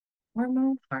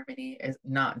Hormone Harmony is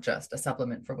not just a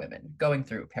supplement for women going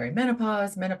through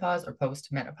perimenopause, menopause, or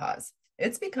postmenopause.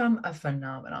 It's become a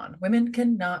phenomenon. Women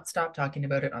cannot stop talking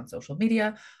about it on social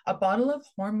media. A bottle of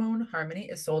Hormone Harmony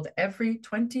is sold every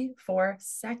 24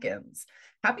 seconds.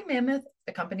 Happy Mammoth,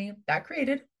 the company that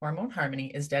created Hormone Harmony,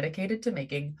 is dedicated to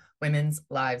making women's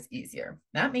lives easier.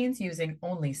 That means using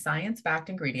only science-backed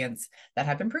ingredients that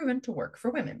have been proven to work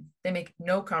for women. They make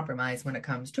no compromise when it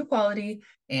comes to quality,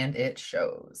 and it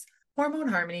shows. Hormone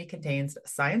Harmony contains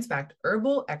science-backed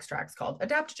herbal extracts called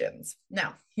adaptogens.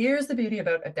 Now, here's the beauty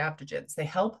about adaptogens. They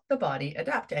help the body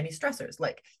adapt to any stressors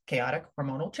like chaotic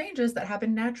hormonal changes that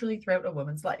happen naturally throughout a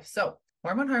woman's life. So,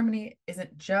 Hormone Harmony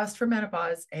isn't just for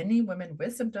menopause. Any women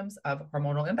with symptoms of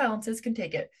hormonal imbalances can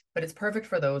take it, but it's perfect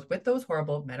for those with those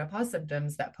horrible menopause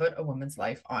symptoms that put a woman's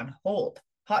life on hold.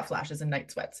 Hot flashes and night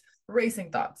sweats,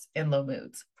 racing thoughts and low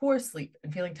moods, poor sleep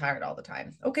and feeling tired all the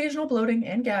time, occasional bloating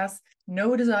and gas,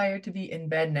 no desire to be in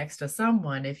bed next to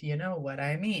someone, if you know what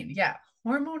I mean. Yeah,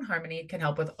 Hormone Harmony can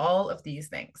help with all of these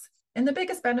things. And the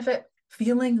biggest benefit,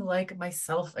 feeling like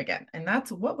myself again. And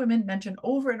that's what women mention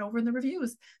over and over in the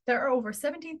reviews. There are over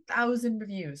 17,000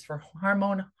 reviews for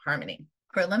Hormone Harmony.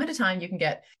 For a limited time, you can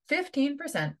get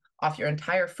 15% off your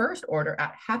entire first order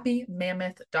at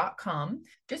happymammoth.com.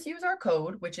 Just use our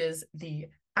code, which is the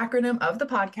acronym of the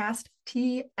podcast,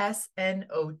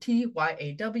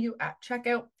 TSNOTYAW at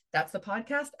checkout. That's the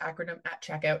podcast acronym at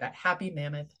checkout at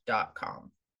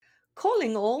happymammoth.com.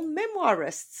 Calling all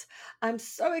memoirists. I'm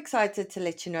so excited to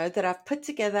let you know that I've put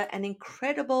together an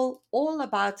incredible all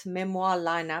about memoir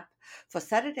lineup for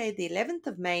Saturday, the 11th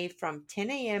of May from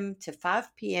 10 a.m. to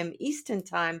 5 p.m. Eastern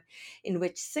Time, in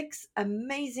which 6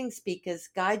 amazing speakers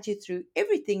guide you through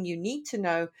everything you need to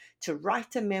know to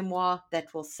write a memoir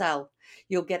that will sell.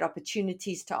 You'll get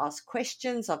opportunities to ask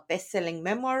questions of best-selling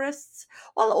memoirists,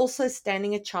 while also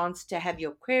standing a chance to have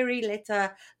your query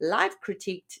letter live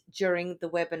critiqued during the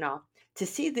webinar. To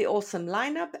see the awesome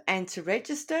lineup and to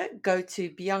register, go to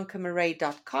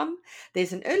biancamarais.com.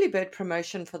 There's an early bird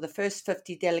promotion for the first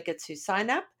 50 delegates who sign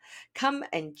up. Come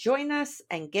and join us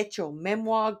and get your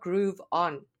memoir groove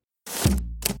on.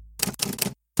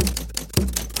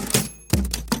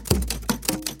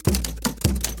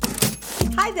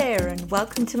 Hi there, and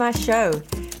welcome to my show,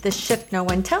 The Shit No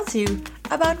One Tells You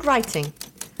About Writing.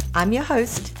 I'm your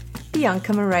host,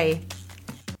 Bianca Marais.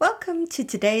 Welcome to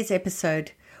today's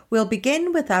episode. We'll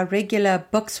begin with our regular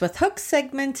Books with Hooks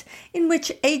segment, in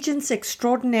which agents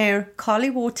extraordinaire Carly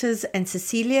Waters and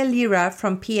Cecilia Lira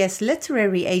from PS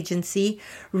Literary Agency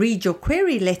read your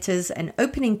query letters and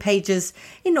opening pages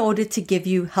in order to give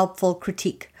you helpful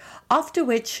critique. After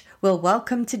which, we'll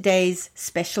welcome today's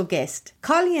special guest.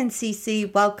 Carly and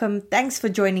Cece, welcome. Thanks for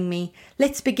joining me.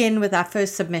 Let's begin with our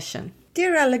first submission.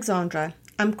 Dear Alexandra,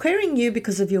 I'm querying you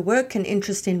because of your work and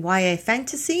interest in YA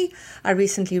fantasy. I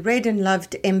recently read and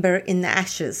loved Ember in the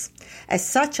Ashes. As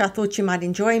such, I thought you might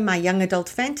enjoy my young adult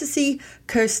fantasy,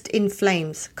 Cursed in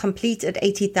Flames, complete at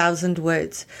 80,000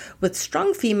 words. With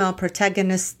strong female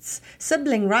protagonists,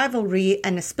 sibling rivalry,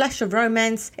 and a splash of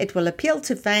romance, it will appeal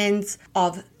to fans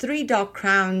of Three Dark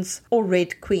Crowns or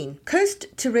Red Queen. Cursed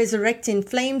to resurrect in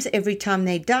flames every time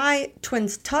they die,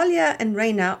 twins Talia and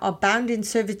Rhaena are bound in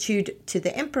servitude to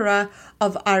the Emperor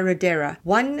of Irodera,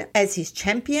 one as his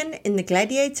champion in the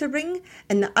gladiator ring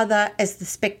and the other as the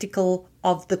spectacle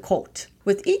of the court.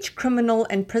 With each criminal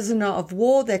and prisoner of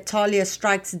war that Talia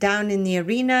strikes down in the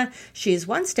arena, she is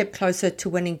one step closer to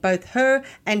winning both her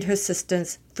and her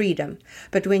sister's freedom.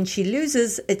 But when she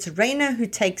loses, it's Rhaena who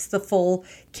takes the fall,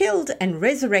 killed and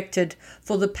resurrected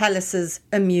for the palace's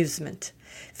amusement.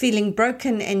 Feeling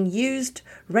broken and used,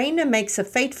 Rhaena makes a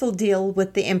fateful deal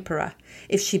with the Emperor.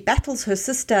 If she battles her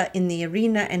sister in the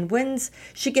arena and wins,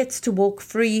 she gets to walk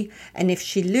free, and if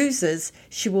she loses,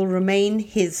 she will remain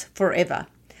his forever.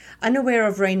 Unaware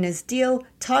of Rhaena's deal,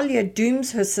 Talia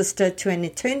dooms her sister to an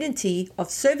eternity of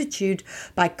servitude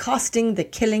by casting the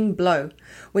killing blow.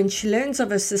 When she learns of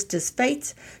her sister's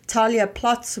fate, Talia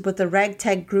plots with a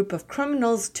ragtag group of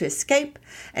criminals to escape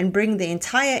and bring the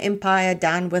entire empire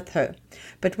down with her.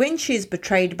 But when she is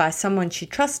betrayed by someone she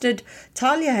trusted,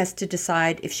 Talia has to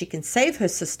decide if she can save her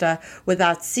sister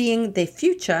without seeing their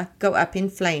future go up in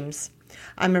flames.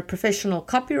 I'm a professional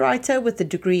copywriter with a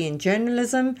degree in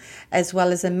journalism, as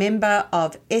well as a member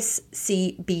of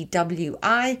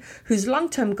SCBWI, whose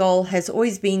long-term goal has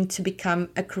always been to become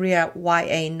a career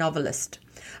YA novelist.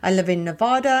 I live in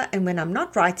Nevada, and when I'm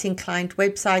not writing client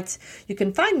websites, you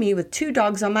can find me with 2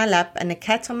 dogs on my lap and a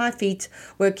cat on my feet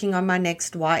working on my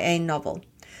next YA novel.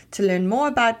 To learn more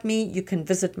about me, you can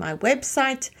visit my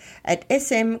website at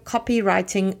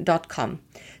smcopywriting.com.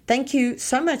 Thank you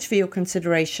so much for your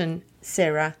consideration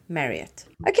Sarah Marriott.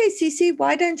 Okay, Cece,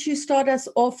 why don't you start us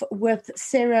off with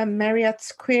Sarah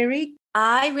Marriott's query?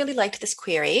 I really liked this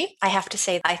query. I have to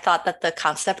say, I thought that the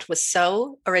concept was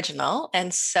so original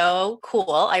and so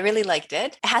cool. I really liked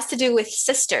it. It has to do with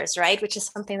sisters, right? Which is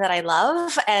something that I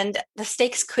love, and the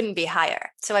stakes couldn't be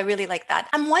higher. So I really like that.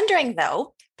 I'm wondering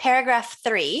though, paragraph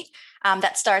 3,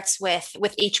 that starts with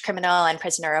each criminal and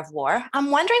prisoner of war.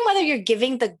 I'm wondering whether you're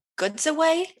giving the goods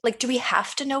away. Like, do we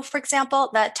have to know, for example,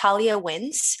 that Talia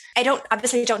wins? I don't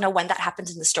know when that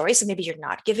happens in the story. So maybe you're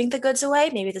not giving the goods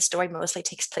away. Maybe the story mostly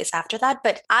takes place after that.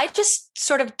 But I just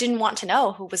sort of didn't want to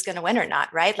know who was going to win or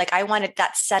not, right? Like, I wanted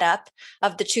that setup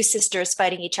of the two sisters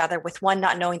fighting each other with one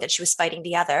not knowing that she was fighting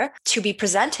the other to be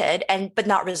presented but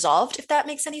not resolved, if that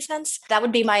makes any sense. That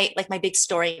would be my big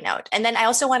story note. And then I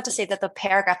also wanted to say that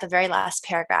the very last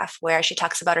paragraph where she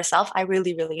talks about herself, I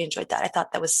really, really enjoyed that. I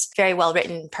thought that was very well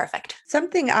written, perfect.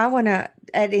 Something I want to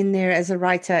add in there as a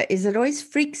writer is it always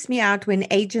freaks me out when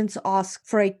agents ask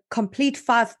for a complete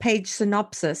 5-page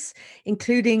synopsis,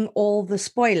 including all the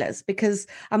spoilers, because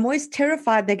I'm always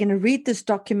terrified they're going to read this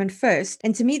document first.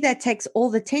 And to me, that takes all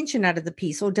the tension out of the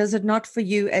piece. Or does it not for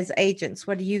you as agents?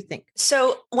 What do you think?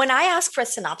 So when I ask for a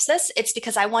synopsis, it's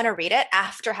because I want to read it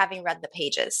after having read the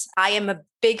pages. I am a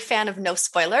big fan of no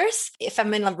spoilers. If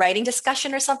I'm in a writing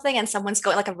discussion or something and someone's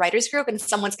going, like a writer's group, and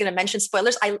someone's going to mention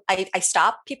spoilers, I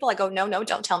stop people. I go, no,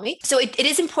 don't tell me. So it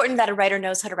is important that a writer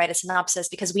knows how to write a synopsis,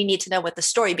 because we need to know what the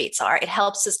story beats are. It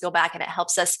helps us go back and it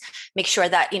helps us make sure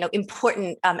that,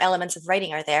 important elements of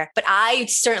writing are there. But I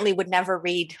certainly would never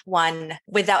read one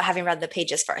without having read the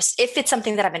pages first, if it's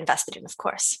something that I'm invested in, of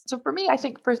course. So for me, I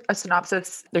think for a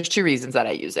synopsis, there's 2 reasons that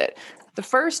I use it. The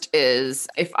first is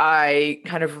if I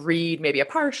kind of read maybe a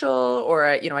partial, or,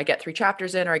 I get 3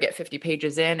 chapters in, or I get 50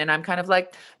 pages in, and I'm kind of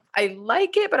like, I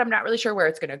like it, but I'm not really sure where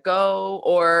it's going to go.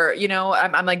 Or,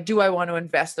 I'm like, do I want to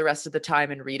invest the rest of the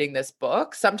time in reading this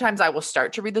book? Sometimes I will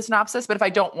start to read the synopsis, but if I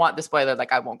don't want the spoiler,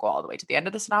 like I won't go all the way to the end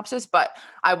of the synopsis, but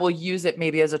I will use it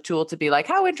maybe as a tool to be like,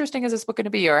 how interesting is this book going to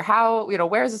be? Or how,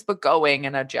 where is this book going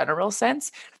in a general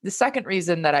sense? The second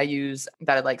reason that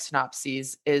I like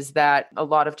synopses is that a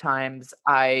lot of times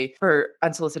for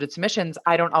unsolicited submissions,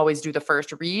 I don't always do the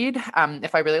first read.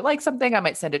 If I really like something, I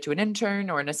might send it to an intern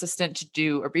or an assistant to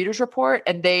do a reader's report,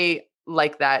 and they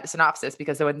like that synopsis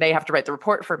because when they have to write the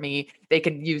report for me, they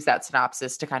can use that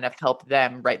synopsis to kind of help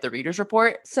them write the reader's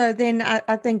report. So then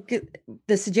I think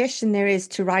the suggestion there is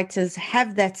to writers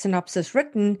have that synopsis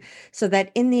written so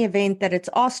that in the event that it's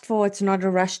asked for, it's not a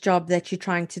rush job that you're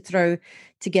trying to throw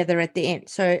together at the end.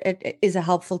 So it is a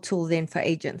helpful tool then for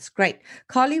agents. Great.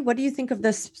 Carly, what do you think of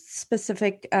this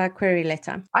specific query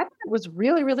letter? I think it was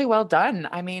really, really well done.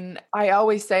 I mean, I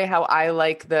always say how I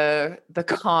like the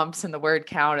comps and the word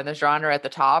count and the genre at the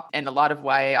top. And a lot of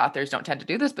YA authors don't tend to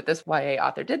do this, but this YA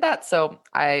author did that. So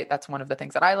that's one of the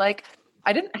things that I like.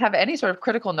 I didn't have any sort of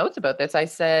critical notes about this. I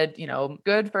said,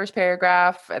 good first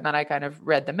paragraph. And then I kind of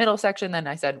read the middle section. Then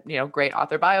I said, great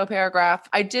author bio paragraph.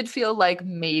 I did feel like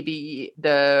maybe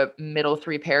the middle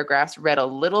 3 paragraphs read a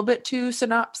little bit too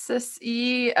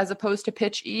synopsis-y as opposed to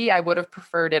pitch-y. I would have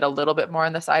preferred it a little bit more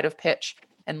on the side of pitch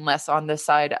and less on the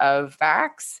side of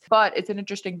facts. But it's an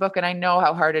interesting book. And I know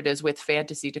how hard it is with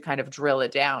fantasy to kind of drill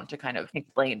it down to kind of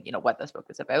explain, what this book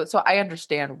is about. So I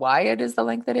understand why it is the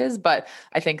length it is. But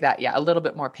I think that, a little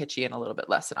bit more pitchy and a little bit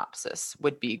less synopsis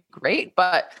would be great.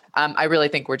 But I really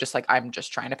think I'm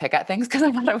just trying to pick at things because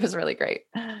I thought it was really great.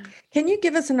 Can you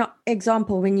give us an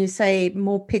example when you say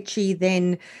more pitchy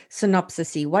than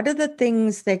synopsis-y? What are the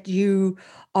things that you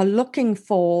are looking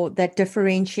for that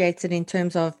differentiates it in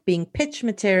terms of being pitch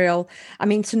material? I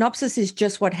mean, synopsis is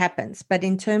just what happens, but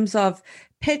in terms of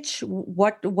pitch,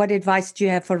 what advice do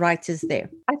you have for writers there?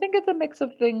 I think it's a mix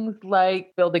of things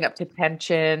like building up to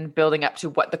tension, building up to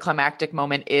what the climactic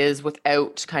moment is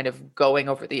without kind of going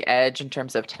over the edge in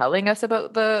terms of telling us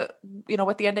about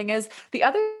what the ending is. The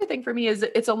other thing for me is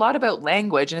it's a lot about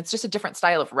language, and it's just a different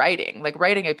style of writing. Like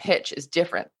writing a pitch is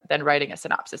different than writing a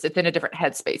synopsis. It's in a different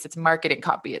headspace. It's marketing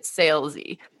copy. It's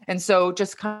salesy. And so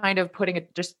just kind of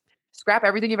scrap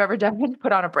everything you've ever done,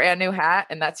 put on a brand new hat,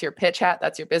 and that's your pitch hat,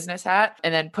 that's your business hat,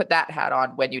 and then put that hat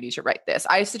on when you need to write this.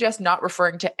 I suggest not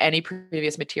referring to any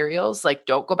previous materials. Like,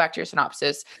 don't go back to your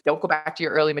synopsis, don't go back to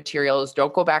your early materials,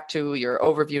 don't go back to your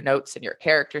overview notes and your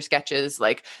character sketches.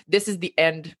 Like, this is the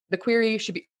end. The query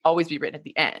should always be written at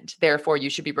the end. Therefore, you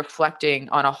should be reflecting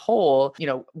on a whole,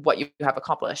 what you have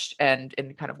accomplished and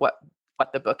kind of what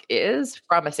the book is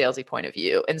from a salesy point of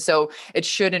view. And so it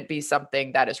shouldn't be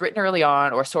something that is written early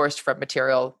on or sourced from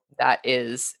material that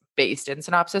is based in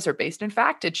synopsis or based in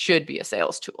fact. It should be a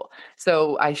sales tool.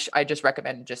 So I just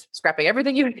recommend just scrapping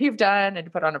everything you've done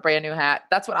and put on a brand new hat.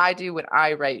 That's what I do when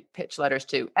I write pitch letters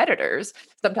to editors.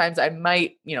 Sometimes I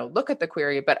might, look at the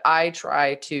query, but I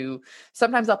try to,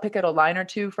 sometimes I'll pick out a line or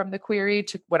two from the query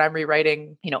to when I'm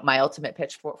rewriting, my ultimate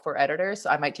pitch for editors. So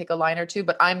I might take a line or two,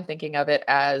 but I'm thinking of it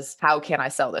as how can I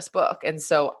sell this book? And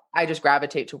so I just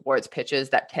gravitate towards pitches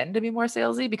that tend to be more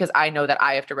salesy because I know that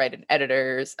I have to write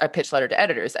a pitch letter to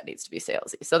editors that needs to be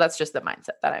salesy. So that's just the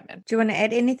mindset that I'm in. Do you want to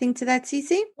add anything to that,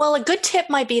 Cece? Well, a good tip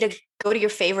might be to go to your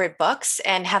favorite books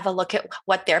and have a look at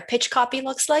what their pitch copy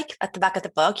looks like at the back of the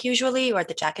book usually, or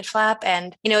the jacket flap.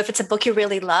 And, if it's a book you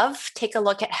really love, take a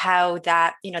look at how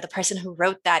that, the person who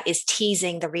wrote that is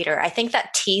teasing the reader. I think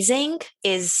that teasing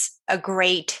is a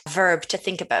great verb to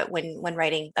think about when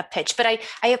writing a pitch. But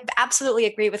I absolutely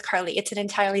agree with Carly. It's an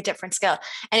entirely different skill.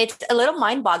 And it's a little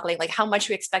mind-boggling, like how much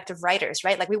we expect of writers,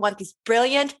 right? Like we want these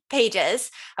brilliant pages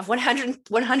of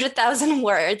 100,000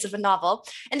 words of a novel.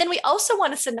 And then we also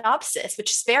want a synopsis,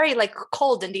 which is very like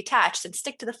cold and detached and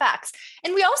stick to the facts.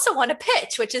 And we also want a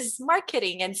pitch, which is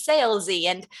marketing and salesy.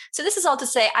 And so this is all to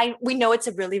say, we know it's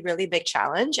a really, really big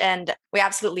challenge and we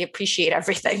absolutely appreciate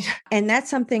everything. And that's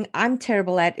something I'm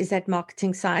terrible at, is that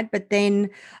marketing side, but then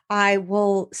I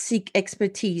will seek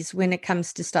expertise when it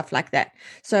comes to stuff like that.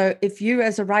 So if you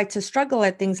as a writer struggle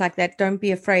at things like that, don't be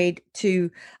afraid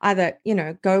to either,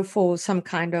 go for some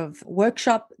kind of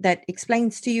workshop that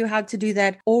explains to you how to do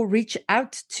that, or reach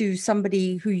out to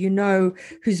somebody who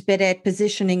who's better at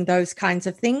positioning those kinds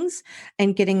of things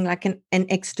and getting like an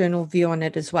external view on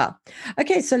it as well.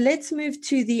 Okay, so let's move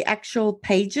to the actual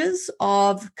pages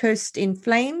of Cursed in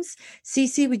Flames.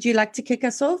 Cece, would you like to kick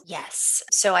us off? Yes.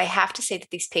 So I have to say that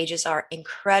these pages are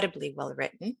incredibly well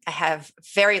written. I have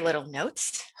very little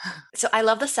notes. So I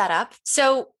love the setup.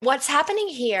 So what's happening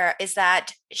here is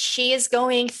that she is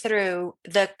going through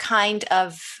the kind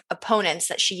of opponents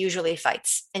that she usually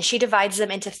fights, and she divides them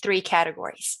into 3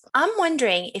 categories. I'm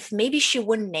wondering if maybe she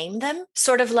wouldn't name them,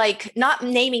 sort of like not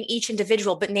naming each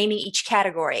individual, but naming each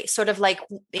category, sort of like,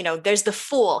 there's the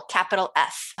fool, capital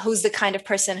F, who's the kind of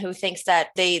person who thinks that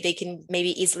they can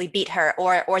maybe easily beat her,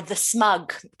 or the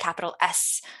smug, capital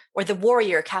S, or the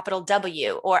warrior, capital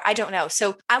W, or I don't know.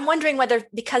 So I'm wondering whether,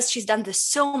 because she's done this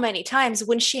so many times,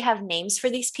 wouldn't she have names for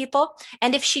these people?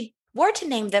 And if she were to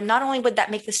name them, not only would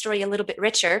that make the story a little bit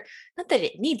richer, not that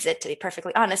it needs it, to be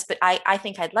perfectly honest, but I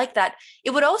think I'd like that.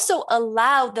 It would also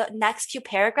allow the next few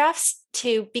paragraphs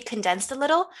to be condensed a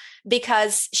little,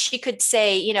 because she could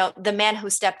say, the man who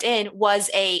stepped in was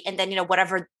and then,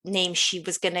 whatever name she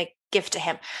was going to give to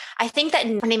him. I think that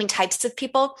naming types of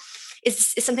people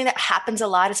is something that happens a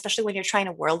lot, especially when you're trying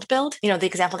to world build. The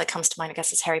example that comes to mind, I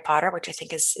guess, is Harry Potter, which I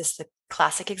think is the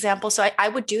classic example. So I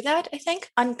would do that, I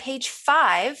think. On page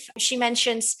 5, she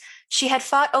mentions she had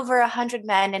fought over 100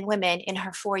 men and women in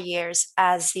her 4 years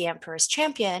as the Emperor's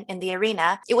champion in the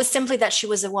arena. It was simply that she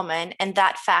was a woman, and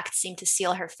that fact seemed to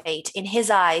seal her fate. In his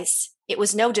eyes, it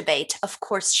was no debate. Of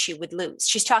course, she would lose.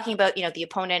 She's talking about, the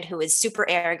opponent who is super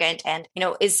arrogant and,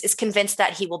 is convinced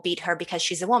that he will beat her because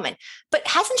she's a woman. But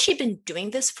hasn't she been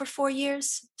doing this for 4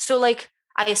 years? So,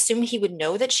 I assume he would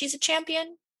know that she's a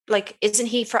champion. Isn't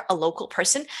he for a local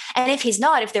person? And if he's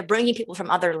not, if they're bringing people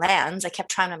from other lands, I kept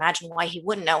trying to imagine why he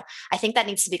wouldn't know. I think that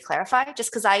needs to be clarified,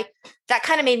 just because that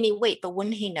kind of made me wait, but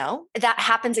wouldn't he know? That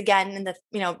happens again in the,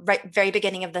 very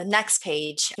beginning of the next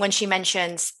page, when she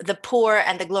mentions the poor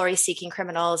and the glory-seeking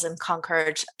criminals in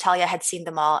Concord. Talia had seen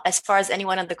them all. As far as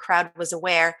anyone in the crowd was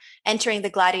aware, entering the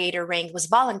gladiator ring was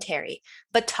voluntary,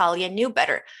 but Talia knew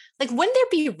better. Wouldn't there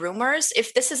be rumors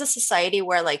if this is a society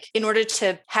where, in order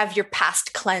to have your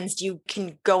past cleansed, you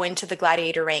can go into the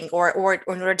gladiator ring, or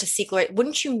in order to seek glory?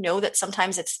 Wouldn't you know that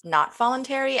sometimes it's not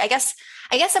voluntary? I guess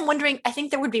I'm wondering, I think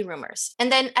there would be rumors.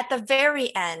 And then at the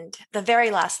very end, the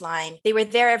very last line, they were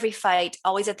there every fight,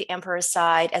 always at the Emperor's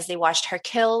side as they watched her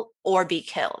kill or be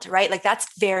killed, right? That's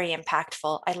very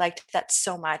impactful. I liked that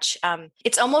so much.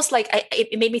 It's almost like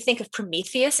it made me think of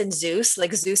Prometheus and Zeus,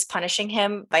 Zeus punishing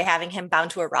him by having him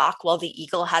bound to a rock while the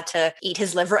eagle had to eat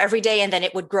his liver every day, and then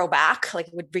it would grow back, it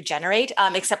would regenerate.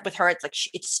 Except with her,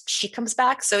 it's she comes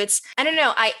back. So I don't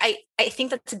know. I think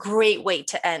that's a great way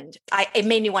to end. It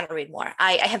made me want to read more.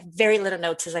 I have very little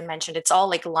notes, as I mentioned. It's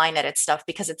all line edit stuff,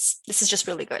 because this is just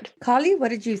really good. Carly, what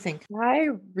did you think? I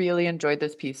really enjoyed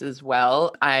this piece as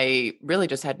well. I really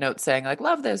just had notes saying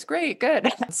love this, great, good.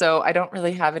 So I don't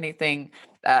really have anything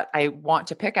that I want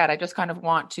to pick at. I just kind of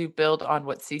want to build on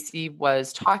what Cece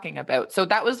was talking about. So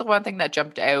that was the one thing that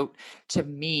jumped out to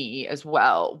me as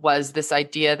well, was this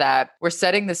idea that we're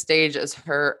setting the stage of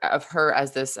her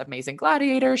as this amazing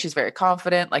gladiator. She's very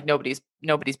confident, nobody's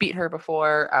nobody's beat her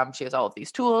before. She has all of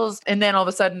these tools. And then all of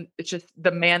a sudden, it's just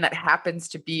the man that happens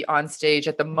to be on stage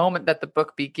at the moment that the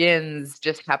book begins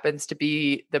just happens to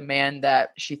be the man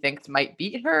that she thinks might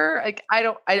beat her. Like,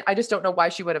 I just don't know why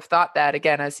she would have thought that.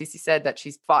 Again, as Cece said, that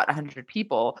she's fought 100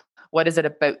 people. What is it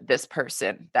about this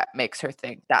person that makes her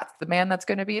think that's the man that's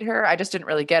going to beat her? I just didn't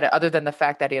really get it, other than the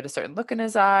fact that he had a certain look in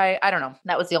his eye. I don't know.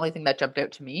 That was the only thing that jumped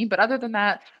out to me. But other than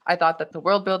that, I thought that the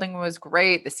world building was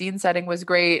great. The scene setting was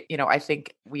great. I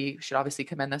think we should obviously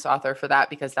commend this author for that,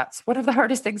 because that's one of the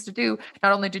hardest things to do.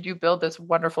 Not only did you build this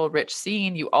wonderful, rich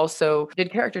scene, you also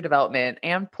did character development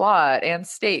and plot and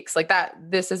stakes like that.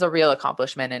 This is a real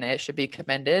accomplishment and it should be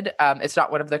commended. It's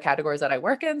not one of the categories that I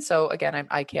work in. So again,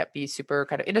 I can't be super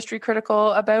kind of industry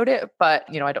critical about it, but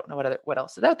I don't know what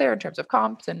else is out there in terms of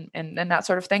comps and that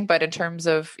sort of thing. But in terms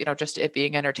of, just it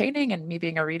being entertaining and me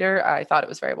being a reader, I thought it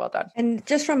was very well done. And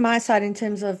just from my side, in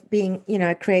terms of being,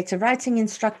 a creative writing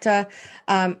instructor,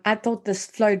 I thought this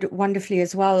flowed wonderfully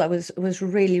as well. It was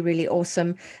really, really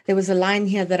awesome. There was a line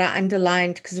here that I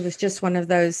underlined because it was just one of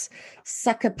those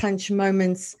sucker punch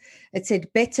moments. It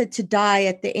said, better to die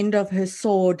at the end of her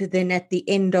sword than at the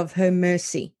end of her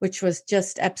mercy, which was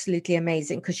just absolutely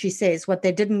amazing, because she says what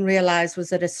they didn't realize was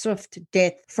that a swift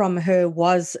death from her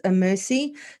was a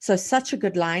mercy. So such a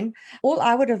good line. All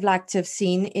I would have liked to have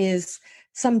seen is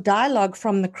some dialogue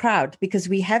from the crowd, because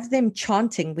we have them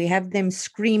chanting, we have them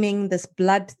screaming, this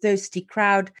bloodthirsty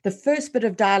crowd. The first bit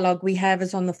of dialogue we have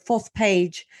is on the 4th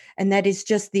page, and that is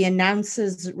just the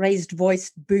announcer's raised voice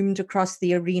boomed across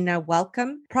the arena,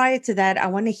 welcome. Prior to that, I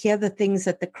want to hear the things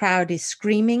that the crowd is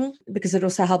screaming, because it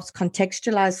also helps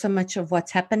contextualize so much of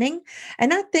what's happening.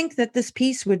 And I think that this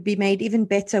piece would be made even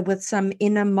better with some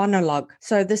inner monologue.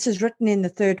 So this is written in the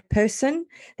 3rd person.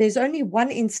 There's only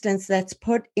one instance that's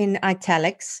put in italics,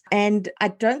 and I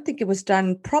don't think it was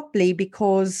done properly,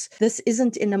 because this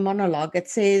isn't in a monologue. It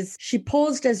says, she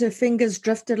paused as her fingers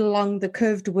drifted along the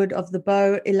curved wood of the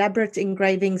bow, elaborate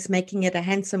engravings making it a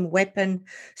handsome weapon.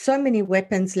 So many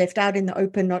weapons left out in the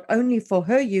open, not only for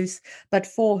her use, but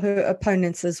for her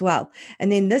opponents as well.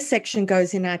 And then this section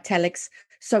goes in italics.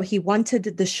 So he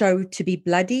wanted the show to be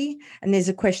bloody, and there's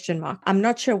a question mark. I'm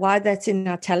not sure why that's in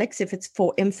italics, if it's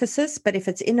for emphasis, but if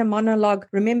it's in a monologue,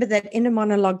 remember that inner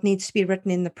monologue needs to be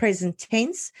written in the present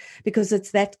tense, because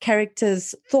it's that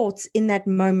character's thoughts in that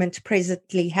moment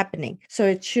presently happening. So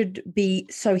it should be,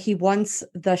 so he wants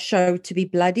the show to be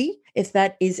bloody, if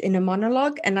that is in a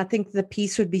monologue. And I think the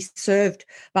piece would be served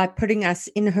by putting us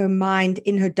in her mind,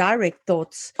 in her direct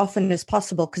thoughts, often as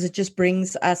possible, because it just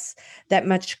brings us that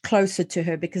much closer to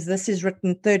her, because this is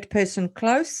written 3rd person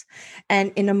close,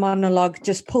 and in a monologue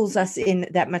just pulls us in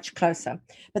that much closer.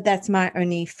 But that's my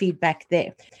only feedback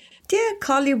there. Dear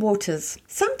Carly Waters,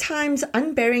 sometimes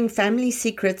unburying family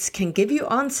secrets can give you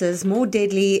answers more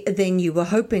deadly than you were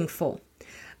hoping for.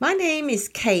 My name is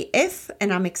KF,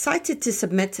 and I'm excited to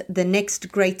submit the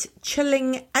next great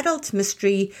chilling adult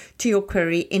mystery to your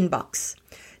query inbox.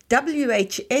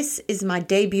 WHS is my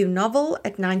debut novel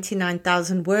at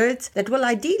 99,000 words that will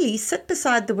ideally sit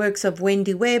beside the works of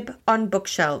Wendy Webb on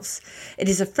bookshelves. It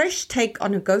is a fresh take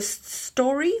on a ghost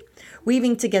story,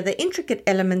 weaving together intricate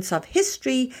elements of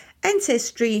history,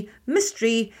 ancestry,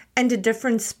 mystery, and a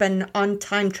different spin on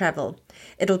time travel.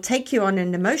 It'll take you on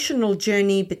an emotional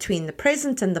journey between the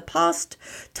present and the past,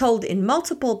 told in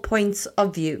multiple points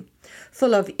of view.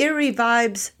 Full of eerie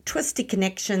vibes, twisty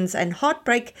connections, and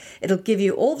heartbreak, it'll give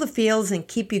you all the feels and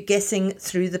keep you guessing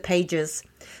through the pages.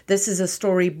 This is a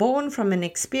story born from an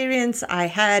experience I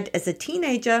had as a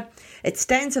teenager. It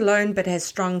stands alone but has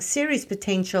strong series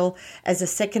potential as a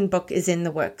second book is in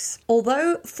the works.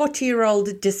 Although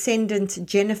 40-year-old descendant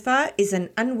Jennifer is an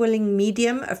unwilling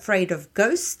medium afraid of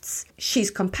ghosts,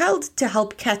 she's compelled to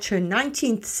help catch her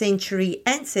 19th century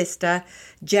ancestor,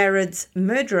 Jared's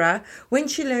murderer, when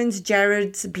she learns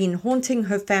Jared's been haunting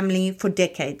her family for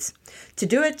decades. To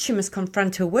do it, she must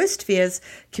confront her worst fears,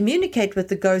 communicate with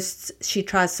the ghosts she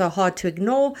tries so hard to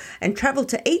ignore, and travel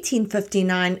to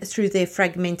 1859 through their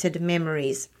fragmented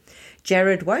memories.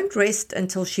 Jared won't rest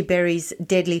until she buries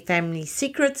deadly family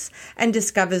secrets and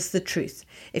discovers the truth.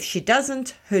 If she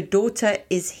doesn't, her daughter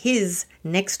is his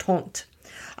next haunt.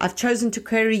 I've chosen to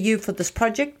query you for this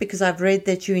project because I've read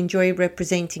that you enjoy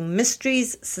representing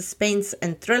mysteries, suspense,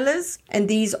 and thrillers, and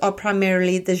these are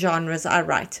primarily the genres I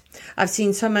write. I've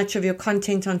seen so much of your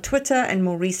content on Twitter and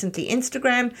more recently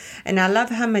Instagram, and I love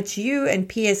how much you and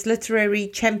PS Literary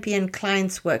champion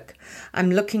clients' work. I'm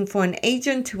looking for an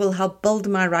agent who will help build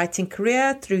my writing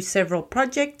career through several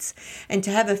projects, and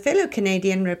to have a fellow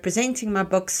Canadian representing my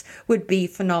books would be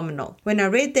phenomenal. When I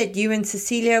read that you and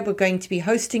Cecilia were going to be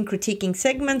hosting Critiquing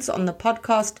segments on the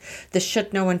podcast, The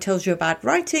Shit No One Tells You About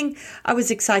Writing, I was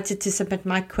excited to submit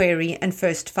my query and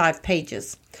first 5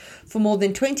 pages. For more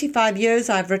than 25 years,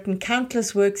 I've written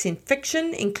countless works in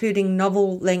fiction, including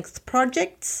novel-length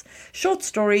projects, short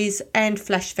stories, and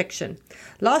flash fiction.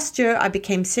 Last year, I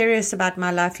became serious about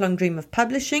my lifelong dream of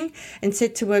publishing and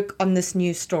set to work on this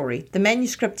new story. The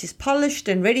manuscript is polished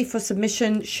and ready for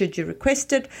submission should you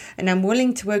request it, and I'm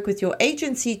willing to work with your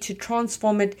agency to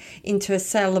transform it into a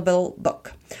saleable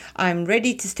book. I'm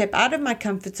ready to step out of my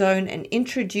comfort zone and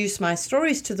introduce my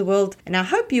stories to the world, and I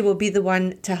hope you will be the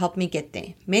one to help me get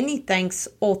there. Many thanks,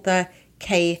 author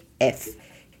KF.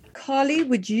 Carly,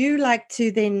 would you like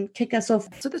to then kick us off?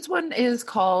 So this one is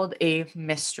called a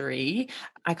mystery.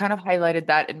 I kind of highlighted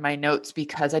that in my notes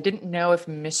because I didn't know if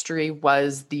mystery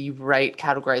was the right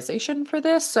categorization for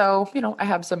this. So, I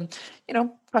have some,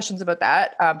 questions about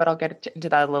that, but I'll get into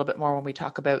that a little bit more when we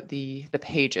talk about the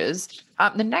pages.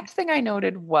 The next thing I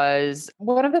noted was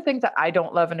one of the things that I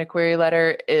don't love in a query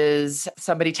letter is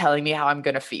somebody telling me how I'm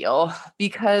going to feel,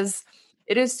 because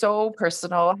it is so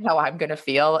personal how I'm going to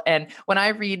feel. And when I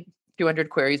read 200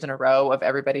 queries in a row of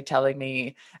everybody telling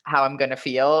me how I'm going to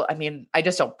feel, I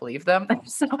just don't believe them.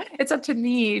 So it's up to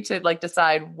me to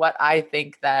decide what I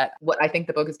think the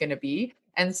book is going to be.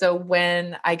 And so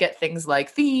when I get things like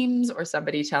themes or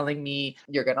somebody telling me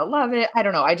you're going to love it, I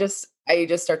don't know. I just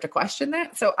start to question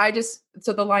that. So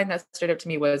the line that stood out to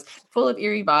me was full of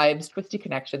eerie vibes, twisty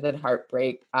connections, and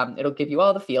heartbreak. It'll give you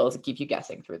all the feels and keep you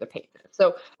guessing through the pages.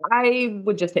 So I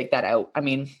would just take that out.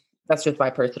 That's just my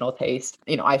personal taste.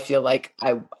 I feel like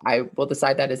I will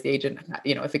decide that as the agent,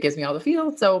 if it gives me all the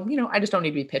feels. So, I just don't need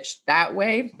to be pitched that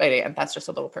way. But again, that's just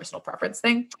a little personal preference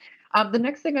thing. The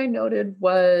next thing I noted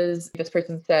was this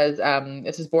person says,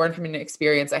 this is born from an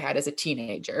experience I had as a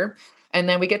teenager. And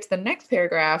then we get to the next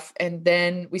paragraph, and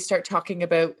then we start talking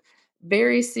about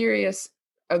very serious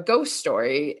a ghost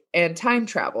story and time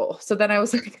travel. So then I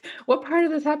was like, what part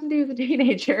of this happened to you as a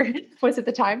teenager? Was it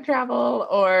the time travel,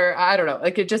 or I don't know,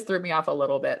 it just threw me off a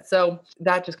little bit. So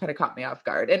that just kind of caught me off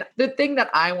guard. And the thing that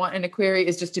I want in a query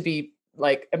is just to be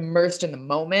immersed in the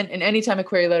moment. And anytime a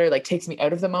query letter takes me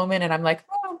out of the moment and I'm like,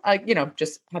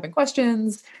 just having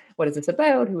questions, what is this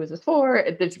about? Who is this for?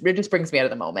 It just brings me out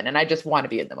of the moment. And I just want to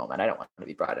be in the moment. I don't want to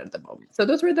be brought out of the moment. So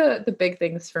those were the big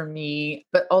things for me.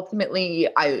 But ultimately,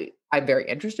 I'm very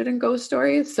interested in ghost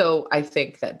stories. So I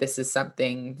think that this is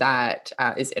something that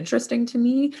is interesting to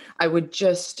me. I would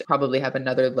just probably have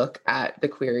another look at the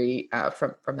query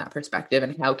from that perspective,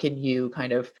 and how can you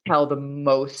kind of tell the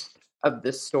most of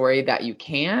the story that you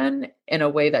can in a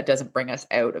way that doesn't bring us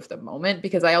out of the moment.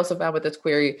 Because I also found with this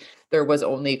query, there was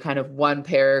only kind of one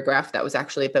paragraph that was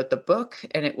actually about the book.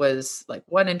 And it was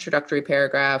one introductory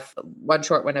paragraph, one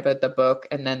short one about the book.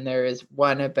 And then there is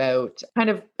one about kind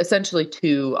of essentially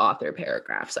 2 author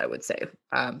paragraphs, I would say.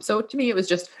 So to me, it was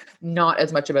just not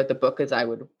as much about the book as I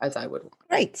would want.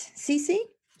 Right. Cece?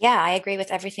 Yeah, I agree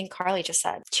with everything Carly just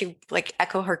said. To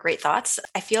echo her great thoughts,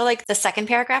 I feel like the second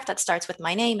paragraph that starts with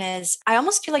my name I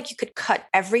almost feel like you could cut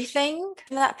everything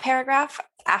in that paragraph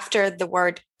after the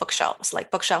word bookshelves,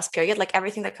 bookshelves period,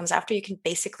 everything that comes after you can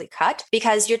basically cut,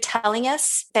 because you're telling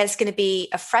us that it's going to be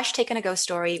a fresh take on a ghost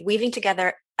story, weaving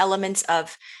together elements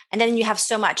of, and then you have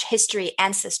so much history,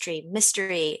 ancestry,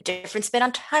 mystery, different spin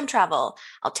on time travel.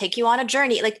 I'll take you on a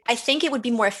journey. I think it would be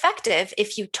more effective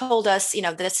if you told us,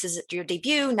 this is your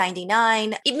debut,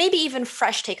 99, maybe even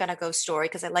fresh take on a ghost story,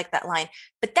 because I like that line.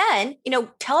 But then,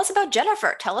 tell us about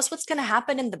Jennifer. Tell us what's going to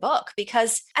happen in the book.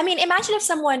 Because, imagine if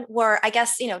someone were, I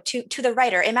guess, to the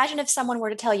writer, imagine if someone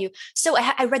were to tell you, so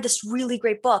I read this really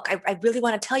great book. I really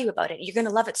want to tell you about it. You're going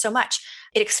to love it so much.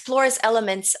 It explores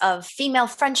elements of female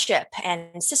friendship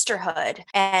and sisterhood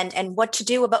and what to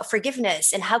do about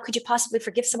forgiveness and how could you possibly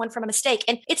forgive someone from a mistake.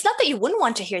 And it's not that you wouldn't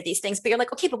want to hear these things, but you're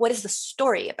like, okay, but what is the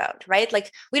story about, right?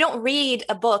 We don't read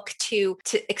a book to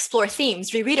explore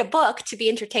themes. We read a book to be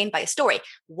entertained by a story.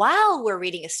 While we're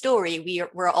reading a story,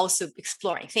 we're also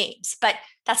exploring themes. But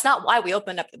that's not why we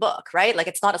opened up the book, right?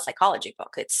 It's not a psychology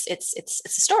book. It's a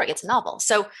story. It's a novel.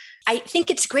 So I think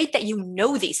it's great that you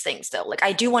know these things, though.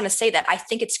 I do want to say that I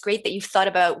think it's great that you've thought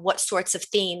about what sorts of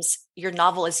themes your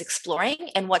novel is exploring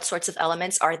and what sorts of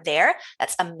elements are there.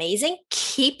 That's amazing.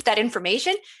 Keep that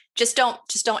information. Just don't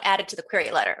add it to the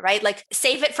query letter, right?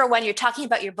 Save it for when you're talking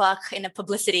about your book in a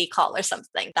publicity call or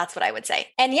something. That's what I would say.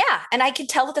 And yeah, and I can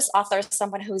tell that this author is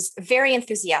someone who's very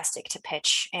enthusiastic to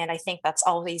pitch. And I think that's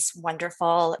always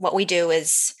wonderful. What we do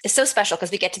is so special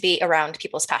because we get to be around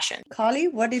people's passion. Carly,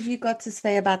 what have you got to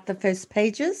say about the first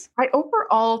pages? I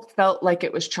overall felt like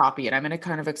it was choppy, and I'm going to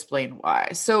kind of explain why.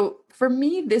 So for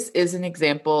me, this is an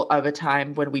example of a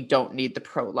time when we don't need the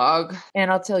prologue.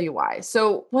 And I'll tell you why.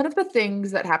 So one of the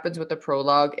things that happens with the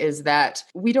prologue is that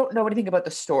we don't know anything about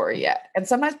the story yet. And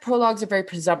sometimes prologues are very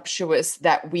presumptuous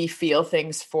that we feel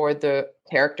things for the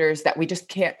characters that we just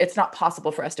can't, it's not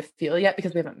possible for us to feel yet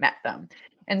because we haven't met them.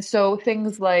 And so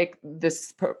things like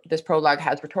this prologue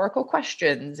has rhetorical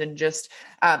questions and just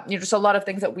just a lot of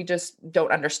things that we just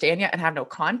don't understand yet and have no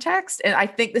context. And I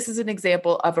think this is an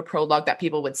example of a prologue that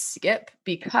people would skip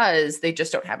because they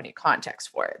just don't have any context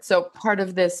for it. So part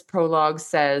of this prologue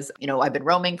says, I've been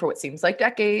roaming for what seems like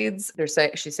decades.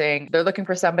 She's saying they're looking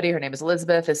for somebody. Her name is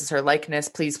Elizabeth. This is her likeness.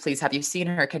 Please, have you seen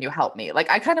her? Can you help me? Like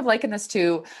I kind of liken this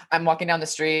to I'm walking down the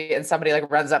street and somebody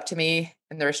like runs up to me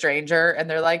and they're a stranger and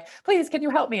they're like, please, can you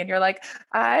help me? And you're like,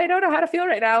 I don't know how to feel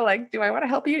right now. Like, do I want to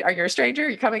help you? Are you a stranger?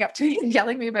 You're coming up to me and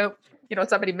yelling me about,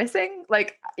 somebody missing?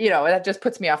 Like, that just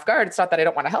puts me off guard. It's not that I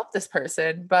don't want to help this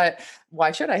person, but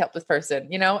why should I help this person?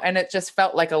 And it just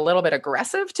felt like a little bit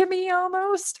aggressive to me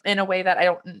almost in a way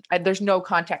that there's no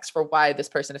context for why this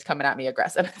person is coming at me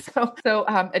aggressive. So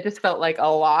it just felt like a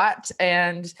lot.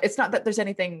 And it's not that there's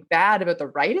anything bad about the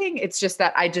writing. It's just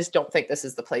that I just don't think this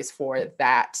is the place for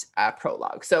that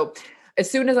prologue. So as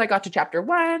soon as I got to chapter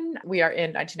 1, we are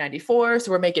in 1994.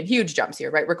 So we're making huge jumps here,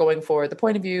 right? We're going for the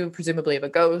point of view, presumably of a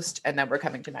ghost. And then we're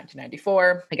coming to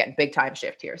 1994. Again, big time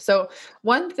shift here. So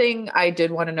one thing I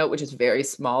did want to note, which is very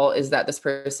small, is that this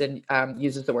person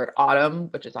uses the word autumn,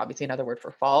 which is obviously another word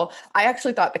for fall. I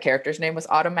actually thought the character's name was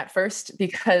Autumn at first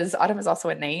because Autumn is also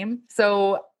a name.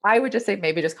 So I would just say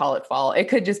maybe just call it fall. It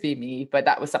could just be me, but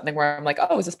that was something where I'm like,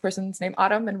 oh, is this person's name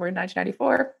Autumn? And we're in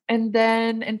 1994. And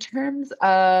then in terms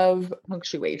of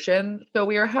punctuation, so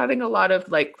we are having a lot of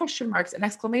like question marks and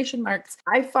exclamation marks.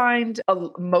 I find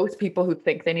most people who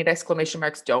think they need exclamation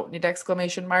marks don't need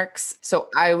exclamation marks. So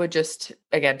I would just,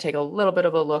 again, take a little bit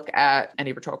of a look at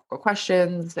any rhetorical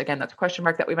questions. Again, that's a question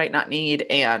mark that we might not need.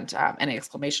 And any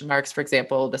exclamation marks. For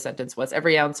example, the sentence was,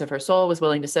 every ounce of her soul was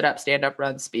willing to sit up, stand up,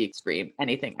 run, speak, scream,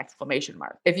 anything. Exclamation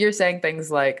mark. If you're saying things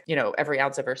like, every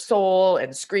ounce of her soul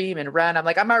and scream and run, I'm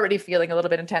like, I'm already feeling a little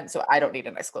bit intense. So I don't need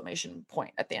an exclamation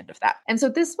point at the end of that. And so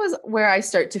this was where I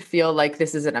start to feel like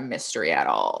this isn't a mystery at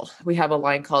all. We have a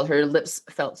line called her lips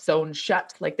felt sewn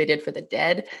shut like they did for the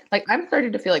dead. Like I'm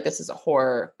starting to feel like this is a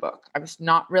horror book. I'm just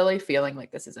not really feeling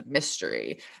like this is a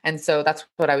mystery. And so that's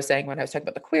what I was saying when I was talking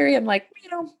about the query. I'm like,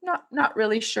 not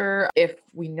really sure if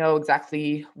we know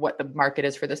exactly what the market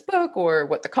is for this book or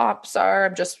what the comps are.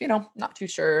 I'm just, not too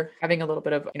sure, having a little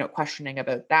bit of, questioning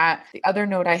about that. The other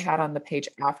note I had on the page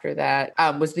after that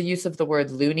was the use of the word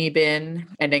loony bin,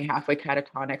 ending halfway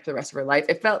catatonic for the rest of her life.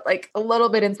 It felt like a little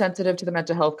bit insensitive to the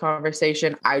mental health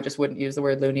conversation. I just wouldn't use the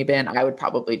word loony bin. I would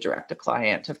probably direct a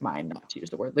client of mine not to use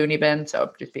the word loony bin.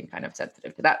 So just being kind of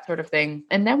sensitive to that sort of thing.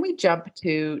 And then we jump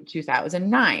to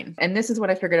 2009. And this is when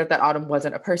I figured out that Autumn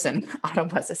wasn't a person. Autumn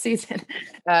was a season.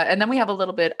 And then we have a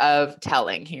little bit of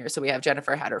telling here. So we have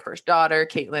Jennifer had her first daughter,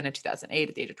 Caitlin, in 2008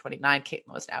 at the age of 29.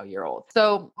 Caitlin was now a year old.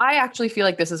 So I actually feel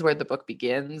like this is where the book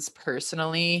begins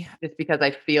personally, just because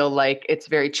I feel like it's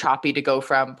very choppy to go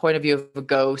from point of view of a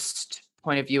ghost,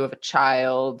 point of view of a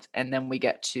child, and then we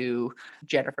get to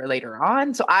Jennifer later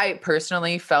on. So I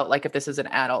personally felt like if this is an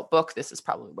adult book, this is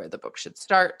probably where the book should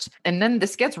start. And then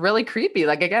this gets really creepy.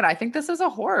 Like, again, I think this is a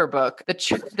horror book.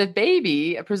 The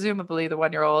baby, presumably the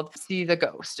 1-year-old, sees a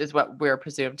ghost is what we're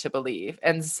presumed to believe.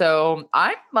 And so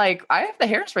I'm like, I have the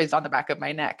hairs raised on the back of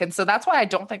my neck. And so that's why I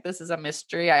don't think this is a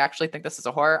mystery. I actually think this is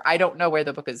a horror. I don't know where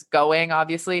the book is going,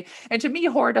 obviously. And to me,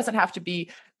 horror doesn't have to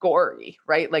be gory,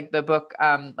 right? Like the book,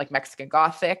 like Mexican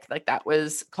Gothic, like that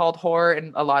was called horror.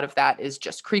 And a lot of that is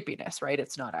just creepiness, right?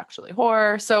 It's not actually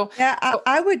horror. So yeah,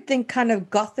 I would think kind of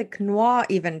Gothic noir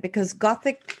even, because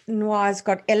Gothic noir has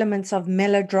got elements of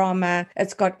melodrama.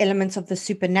 It's got elements of the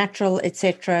supernatural,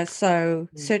 etc. So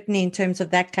certainly in terms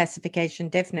of that classification,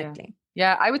 definitely.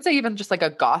 Yeah, I would say even just like a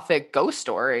Gothic ghost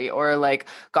story or like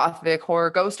Gothic horror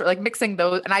ghost or like mixing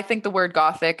those. And I think the word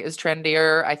Gothic is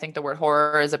trendier. I think the word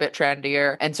horror is a bit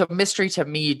trendier. And so mystery to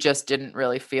me just didn't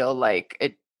really feel like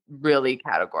it really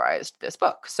categorized this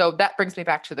book. So that brings me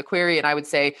back to the query. And I would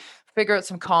say figure out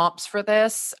some comps for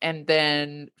this and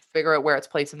then figure out where its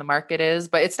place in the market is.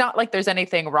 But it's not like there's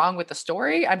anything wrong with the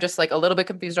story. I'm just like a little bit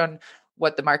confused on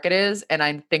what the market is. And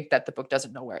I think that the book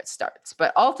doesn't know where it starts.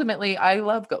 But ultimately, I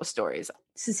love ghost stories.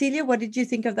 Cecilia, what did you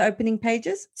think of the opening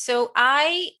pages? So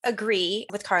I agree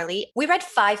with Carly. We read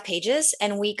 5 pages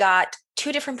and we got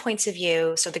 2 different points of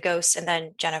view. So the ghosts and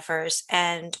then Jennifer's.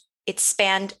 And it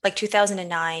spanned like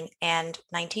 2009 and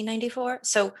 1994.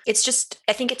 So it's just,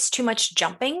 I think it's too much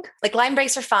jumping. Like line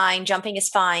breaks are fine, jumping is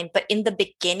fine. But in the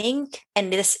beginning,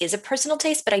 and this is a personal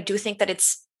taste, but I do think that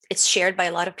it's it's shared by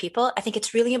a lot of people. I think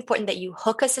it's really important that you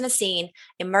hook us in a scene,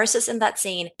 immerse us in that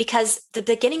scene, because the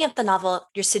beginning of the novel,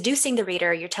 you're seducing the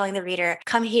reader. You're telling the reader,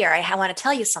 come here, I want to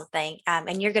tell you something.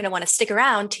 And you're going to want to stick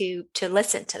around to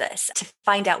listen to this, to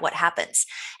find out what happens.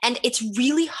 And it's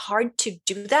really hard to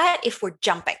do that if we're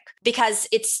jumping, because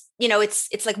it's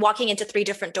like walking into 3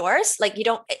 different doors. Like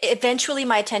eventually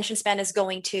my attention span is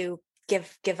going to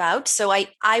give out. So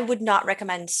I would not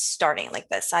recommend starting like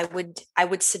this. I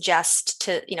would suggest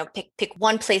to, pick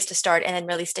one place to start and then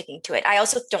really sticking to it. I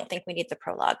also don't think we need the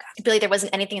prologue. Really, there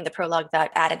wasn't anything in the prologue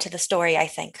that added to the story, I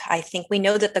think. I think we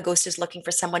know that the ghost is looking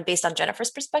for someone based on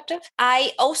Jennifer's perspective.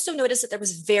 I also noticed that there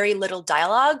was very little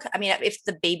dialogue. I mean, if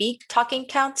the baby talking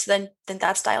counts, then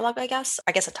that's dialogue, I guess.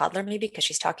 I guess a toddler maybe, because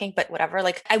she's talking, but whatever.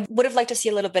 Like, I would have liked to see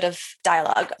a little bit of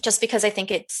dialogue, just because I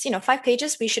think it's, 5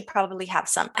 pages. We should probably have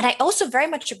some. And I also very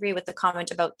much agree with the comment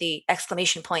about the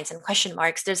exclamation points and question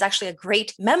marks. There's actually a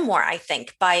great memoir, I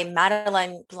think, by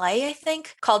Madeline Blay, I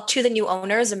think, called To the New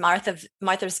Owners, a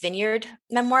Martha's Vineyard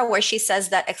memoir, where she says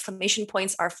that exclamation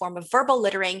points are a form of verbal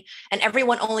littering and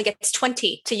everyone only gets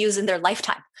 20 to use in their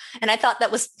lifetime. And I thought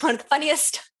that was one of the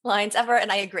funniest lines ever.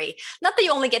 And I agree. Not that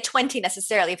you only get 20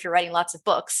 necessarily if you're writing lots of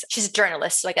books. She's a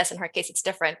journalist, so I guess in her case it's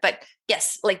different. But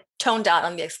yes, like toned down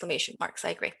on the exclamation marks.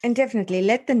 I agree. And definitely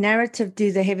let the narrative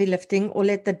do the heavy lifting, or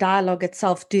let the dialogue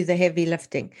itself do the heavy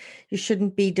lifting. You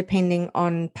shouldn't be depending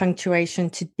on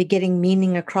punctuation to be getting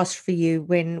meaning across for you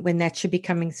when that should be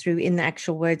coming through in the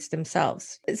actual words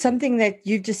themselves. Something that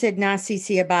you've just said now,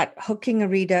 Cece, about hooking a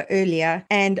reader earlier.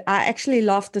 And I actually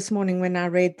laughed this morning when I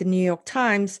read the New York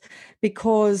Times,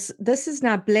 because this is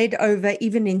now bled over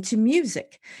even into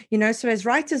music. So as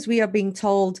writers, we are being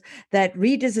told that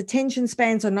readers' attention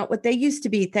spans are not what they used to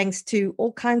be, thanks to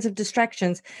all kinds of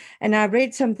distractions. And I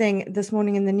read something this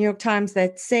morning in the New York Times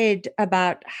that said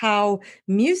about how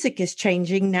music is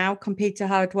changing now compared to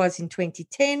how it was in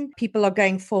 2010. People are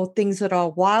going for things that are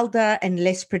wilder and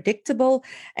less predictable.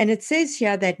 And it says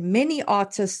here that many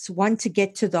artists want to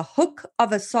get to the hook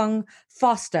of a song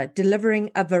faster,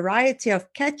 delivering a variety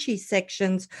of catchy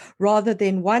sections rather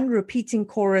than one repeating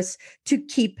chorus to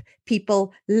keep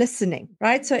people listening,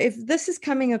 right? So if this is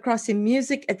coming across in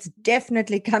music, it's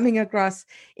definitely coming across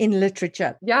in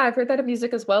literature. Yeah, I've heard that in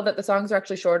music as well, that the songs are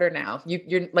actually shorter now.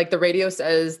 You're like, the radio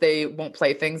says they won't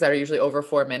play things that are usually over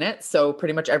 4 minutes. So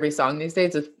pretty much every song these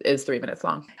days is 3 minutes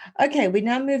long. Okay, we're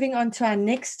now moving on to our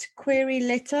next query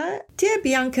letter. Dear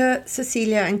Bianca,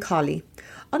 Cecilia, and Carly,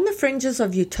 on the fringes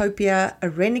of utopia, a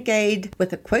renegade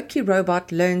with a quirky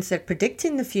robot learns that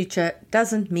predicting the future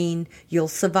doesn't mean you'll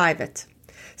survive it.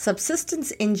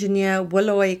 Subsistence engineer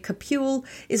Willoy Capule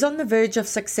is on the verge of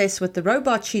success with the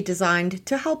robot she designed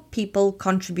to help people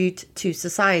contribute to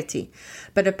society.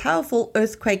 But a powerful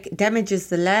earthquake damages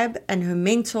the lab and her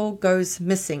mentor goes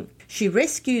missing. She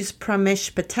rescues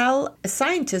Pramesh Patel, a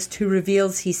scientist who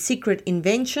reveals his secret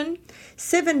invention,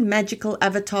 7 magical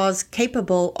avatars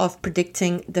capable of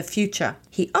predicting the future.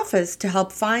 He offers to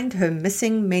help find her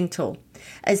missing mentor.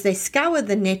 As they scour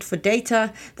the net for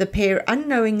data, the pair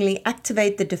unknowingly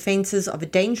activate the defenses of a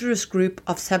dangerous group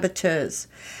of saboteurs.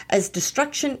 As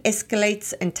destruction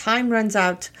escalates and time runs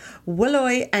out,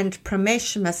 Willoy and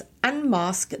Pramesh must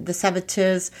unmask the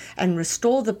saboteurs and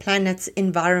restore the planet's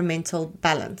environmental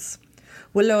balance.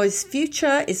 Willoy's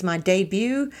Future is my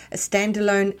debut, a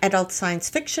standalone adult science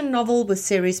fiction novel with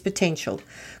series potential.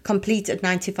 Complete at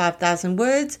 95,000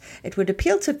 words, it would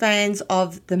appeal to fans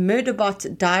of The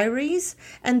Murderbot Diaries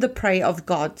and The Prey of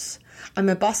Gods. I'm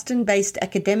a Boston-based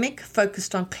academic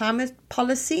focused on climate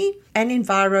policy and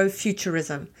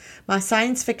envirofuturism. My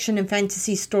science fiction and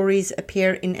fantasy stories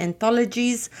appear in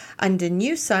anthologies Under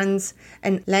New Suns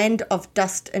and Land of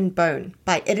Dust and Bone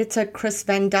by editor Chris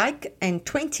Van Dyke, and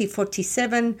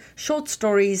 2047 short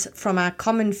stories from Our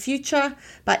Common Future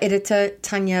by editor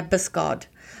Tanya Biscard.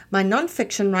 My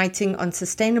non-fiction writing on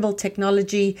sustainable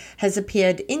technology has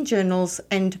appeared in journals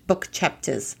and book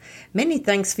chapters. Many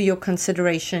thanks for your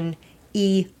consideration,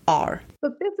 E.R.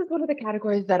 So this is one of the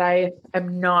categories that I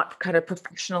am not kind of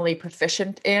professionally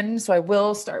proficient in. So I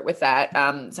will start with that.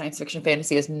 Science fiction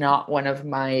fantasy is not one of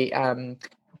my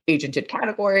agented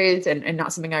categories and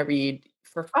not something I read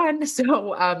for fun.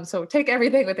 So take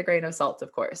everything with a grain of salt,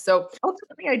 of course. So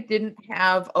ultimately, I didn't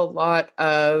have a lot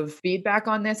of feedback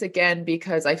on this, again,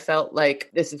 because I felt like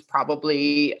this is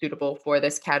probably suitable for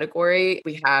this category.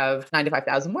 We have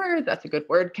 95,000 words. That's a good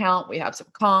word count. We have some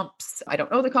comps. I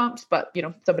don't know the comps, but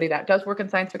somebody that does work in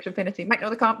science fiction fantasy might know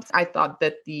the comps. I thought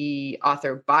that the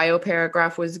author bio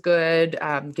paragraph was good,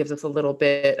 gives us a little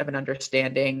bit of an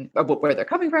understanding of where they're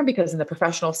coming from, because in the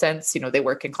professional sense, they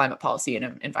work in climate policy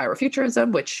and envirofuturism.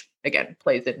 perfectionism, which again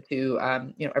plays into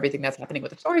everything that's happening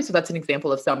with the story. So that's an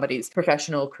example of somebody's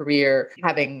professional career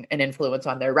having an influence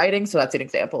on their writing. So that's an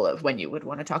example of when you would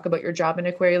want to talk about your job in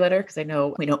a query letter, because I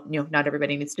know we don't, not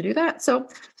everybody needs to do that. So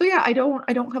yeah, I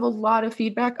don't have a lot of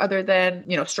feedback other than,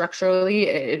 structurally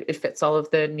it fits all of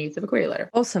the needs of a query letter.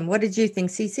 Awesome. What did you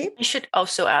think, Cece? I should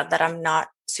also add that I'm not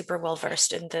super well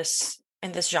versed in this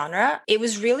genre. It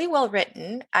was really well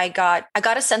written. I got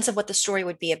a sense of what the story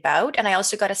would be about, and I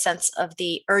also got a sense of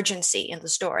the urgency in the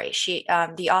story.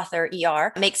 The author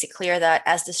ER makes it clear that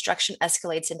as destruction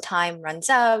escalates and time runs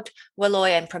out, Willoy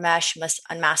and Pramesh must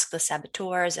unmask the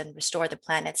saboteurs and restore the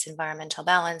planet's environmental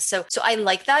balance. So I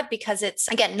like that, because it's,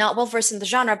 again, not well versed in the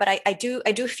genre, but I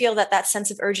do feel that sense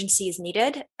of urgency is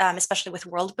needed, especially with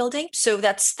world building. So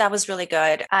that was really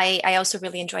good. I also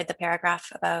really enjoyed the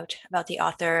paragraph about the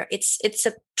author. It's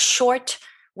a short,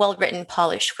 well-written,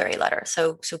 polished query letter.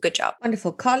 So good job.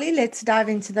 Wonderful. Carly, let's dive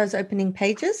into those opening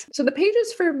pages. So the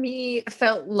pages for me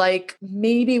felt like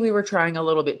maybe we were trying a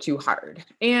little bit too hard.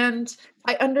 And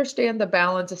I understand the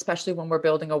balance, especially when we're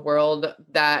building a world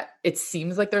that it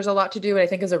seems like there's a lot to do. And I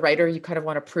think as a writer, you kind of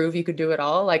want to prove you could do it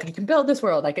all. Like, I can build this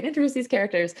world, I can introduce these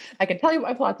characters, I can tell you what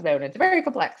my plot's about, and it's very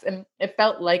complex. And it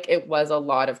felt like it was a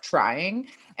lot of trying.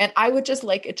 And I would just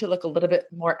like it to look a little bit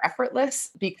more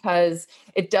effortless, because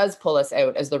it does pull us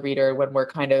out as the reader when we're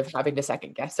kind of having to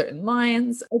second guess certain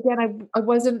lines. Again, I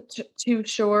wasn't too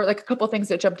sure. Like, a couple of things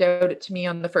that jumped out to me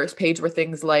on the first page were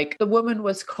things like the woman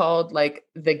was called like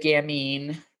the gamine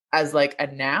as like a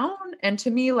noun. And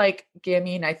to me, like,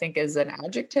 gamine, I think, is an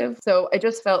adjective. So I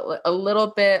just felt a little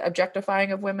bit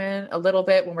objectifying of women, a little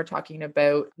bit when we're talking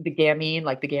about the gamine,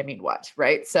 like the gamine what,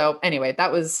 right? So anyway,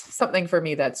 that was something for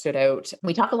me that stood out.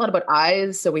 We talk a lot about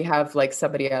eyes. So we have like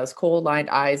somebody has kohl-lined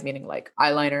eyes, meaning like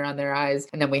eyeliner on their eyes.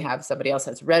 And then we have somebody else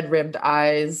has red-rimmed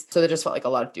eyes. So there just felt like a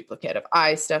lot of duplicative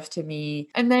eye stuff to me.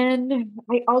 And then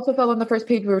I also felt on the first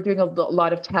page, we were doing a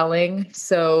lot of telling.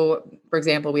 So for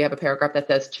example, we have a paragraph that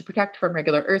says, to protect from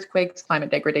regular earthquakes, climate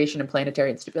degradation, and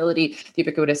planetary instability, the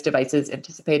ubiquitous devices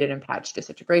anticipated and patched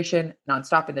disintegration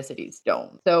nonstop in the city's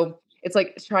dome. So it's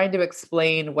like trying to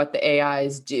explain what the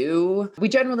AIs do. We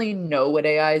generally know what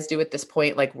AIs do at this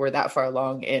point. Like, we're that far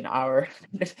along in our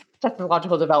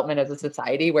technological development as a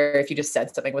society, where if you just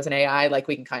said something was an AI, like,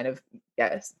 we can kind of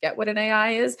get what an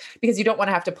AI is, because you don't want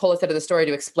to have to pull us out of the story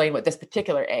to explain what this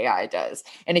particular AI does.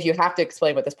 And if you have to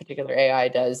explain what this particular AI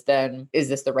does, then is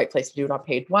this the right place to do it on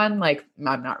page one? Like,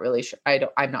 I'm not really sure.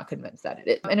 I'm not convinced that it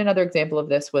is. And another example of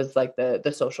this was like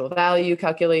the social value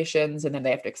calculations. And then they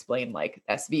have to explain like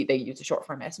SV, they use a short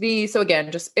form SV. So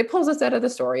again, just, it pulls us out of the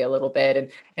story a little bit.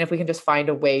 And if we can just find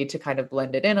a way to kind of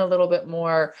blend it in a little bit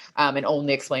more, and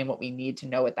only explain what we need to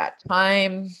know at that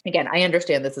time. Again, I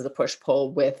understand this is a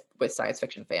push-pull with science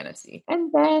fiction fantasy.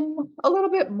 And then a little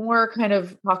bit more kind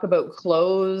of talk about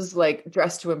clothes, like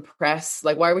dress to impress.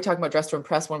 Like, why are we talking about dress to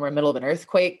impress when we're in the middle of an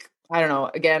earthquake? I don't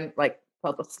know. Again, like,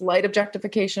 felt a slight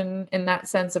objectification in that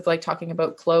sense of like talking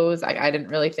about clothes. I didn't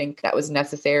really think that was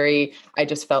necessary. I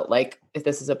just felt like if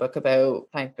this is a book about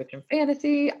science fiction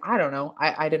fantasy, I don't know.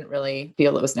 I didn't really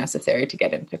feel it was necessary to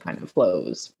get into kind of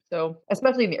clothes. So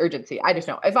especially in the urgency, I just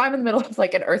know if I'm in the middle of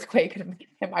like an earthquake and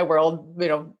my world,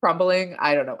 crumbling,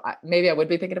 I don't know. Maybe I would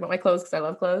be thinking about my clothes because I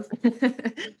love clothes,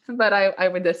 but I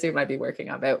would assume I'd be working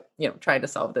about, trying to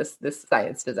solve this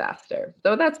science disaster.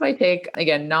 So that's my take.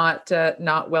 Again, not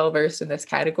well-versed in this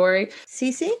category.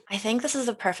 Cece? I think this is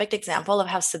a perfect example of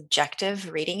how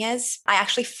subjective reading is. I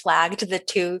actually flagged the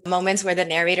two moments where the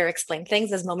narrator explained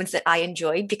things as moments that I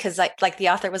enjoyed, because like the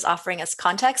author was offering us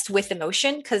context with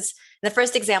emotion. Because in the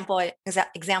first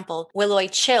example, Willoy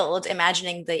chilled,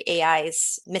 imagining the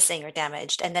AIs missing or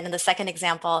damaged. And then in the second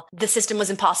example, the system was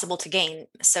impossible to gain.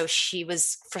 So she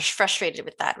was frustrated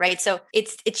with that, right? So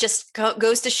it just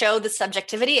goes to show the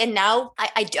subjectivity. And now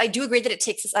I do agree that it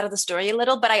takes us out of the story a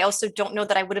little, but I also don't know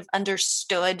that I would have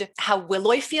understood how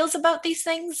Willoy feels about these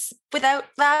things without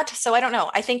that. So I don't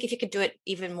know. I think if you could do it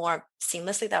even more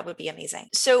seamlessly, that would be amazing.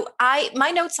 So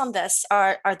my notes on this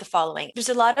are the following. There's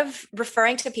a lot of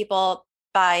referring to people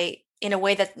in a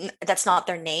way that's not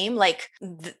their name. Like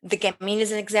the gamine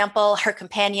is an example, her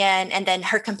companion, and then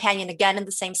her companion again in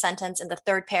the same sentence in the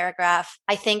third paragraph.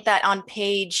 I think that on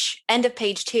end of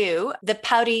page 2, the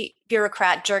pouty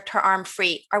bureaucrat jerked her arm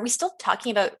free. Are we still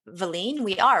talking about Valine?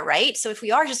 We are, right? So if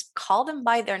we are, just call them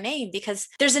by their name, because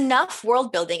there's enough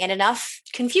world building and enough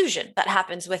confusion that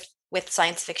happens with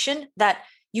science fiction that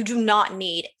you do not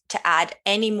need to add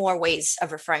any more ways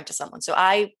of referring to someone. So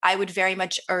I would very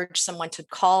much urge someone to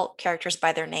call characters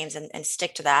by their names and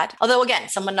stick to that. Although again,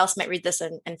 someone else might read this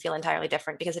and feel entirely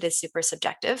different because it is super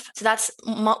subjective. So that's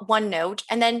one note.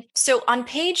 And then, so on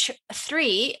page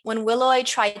 3, when Willoy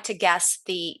tried to guess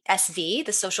the SV,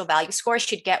 the social value score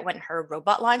she'd get when her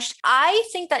robot launched, I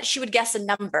think that she would guess a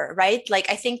number, right? Like,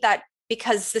 I think that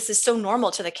because this is so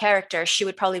normal to the character, she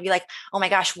would probably be like, oh my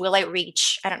gosh, will I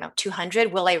reach, I don't know,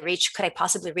 200? Could I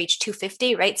possibly reach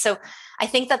 250? Right? So I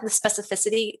think that the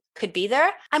specificity could be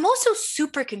there. I'm also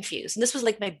super confused. And this was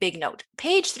like my big note.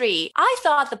 Page 3, I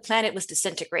thought the planet was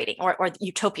disintegrating, or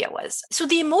Utopia was. So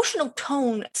the emotional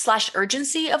tone /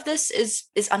 urgency of this is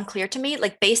unclear to me.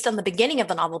 Like, based on the beginning of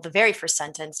the novel, the very first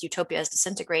sentence, Utopia is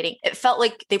disintegrating, it felt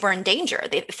like they were in danger.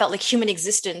 It felt like human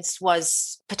existence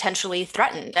was potentially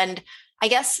threatened. And I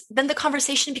guess then the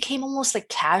conversation became almost like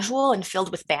casual and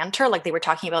filled with banter. Like, they were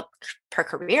talking about her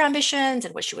career ambitions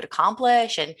and what she would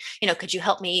accomplish. And, could you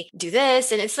help me do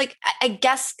this? And it's like, I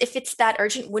guess if it's that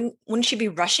urgent, wouldn't she be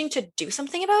rushing to do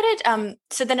something about it?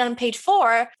 So then on page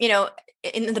 4,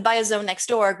 in the biozone next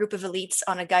door, a group of elites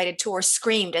on a guided tour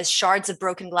screamed as shards of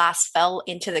broken glass fell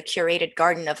into the curated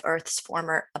garden of Earth's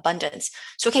former abundance.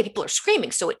 So, okay, people are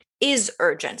screaming, so it is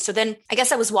urgent. So then I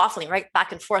guess I was waffling right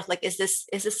back and forth. Like, is this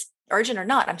urgent or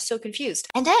not? I'm so confused.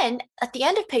 And then at the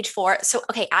end of page 4, so,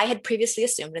 okay, I had previously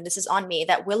assumed, and this is on me,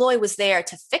 that Willoy was there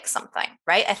to fix something,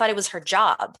 right? I thought it was her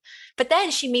job. But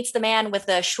then she meets the man with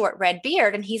the short red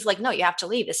beard, and he's like, no, you have to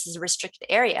leave. This is a restricted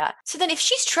area. So then if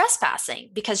she's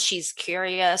trespassing because she's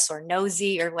curious or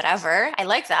nosy or whatever, I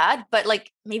like that. But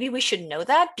like, maybe we should know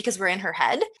that because we're in her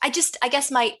head. I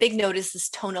guess my big note is this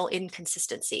tonal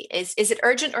inconsistency. Is it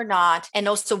urgent or not? And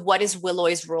also, what is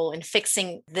Willoy's role in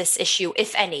fixing this issue,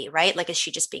 if any, right? Like, is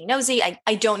she just being nosy?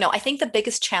 I don't know. I think the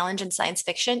biggest challenge in science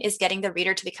fiction is getting the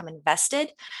reader to become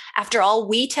invested. After all,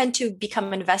 we tend to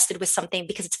become invested with something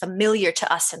because it's familiar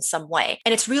to us in some way.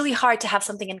 And it's really hard to have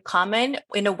something in common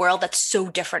in a world that's so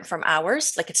different from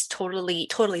ours. Like, it's totally,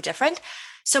 totally different.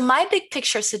 So my big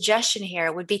picture suggestion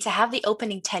here would be to have the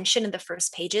opening tension in the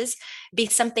first pages be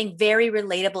something very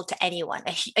relatable to anyone,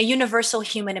 a universal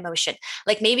human emotion.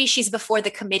 Like, maybe she's before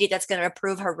the committee that's going to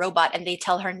approve her robot and they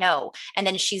tell her no. And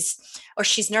then she's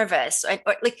nervous. Or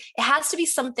like, it has to be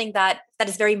something that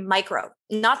is very micro,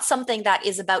 not something that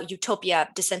is about Utopia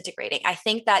disintegrating. I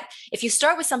think that if you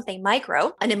start with something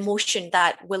micro, an emotion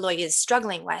that Willoy is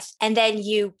struggling with, and then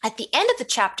at the end of the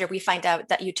chapter, we find out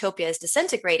that Utopia is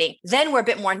disintegrating, then we're a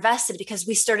bit more invested because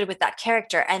we started with that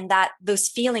character, and that those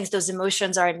feelings, those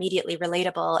emotions are immediately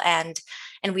relatable, and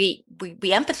we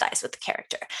empathize with the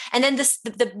character. And then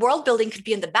the world building could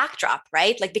be in the backdrop,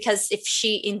 right? Like, because if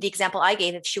she, in the example I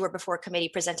gave, if she were before a committee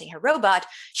presenting her robot,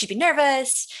 she'd be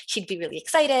nervous, she'd be really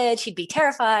excited, she'd be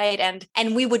terrified.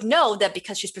 And we would know that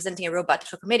because she's presenting a robot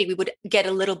to a committee, we would get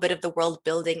a little bit of the world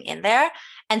building in there.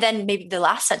 And then maybe the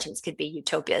last sentence could be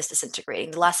Utopia is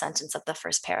disintegrating, the last sentence of the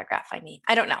first paragraph,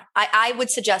 I don't know. I would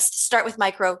suggest start with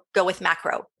micro, go with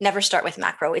macro. Never start with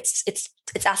macro. It's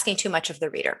asking too much of the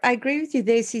reader. I agree with you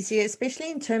there, Cici, especially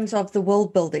in terms of the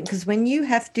world building, because when you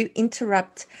have to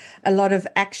interrupt a lot of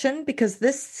action, because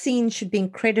this scene should be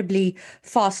incredibly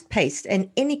fast paced, and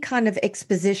any kind of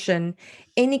exposition,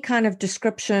 any kind of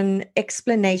description,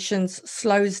 explanations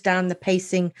slows down the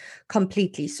pacing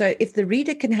completely. So if the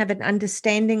reader can have an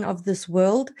understanding of this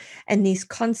world and these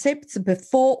concepts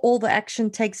before all the action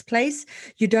takes place,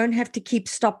 you don't have to keep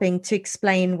stopping to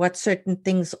explain what certain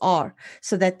things are,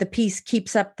 so that the piece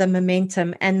keeps up the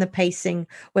momentum and the pacing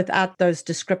without those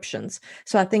descriptions.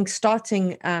 So I think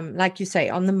starting, like you say,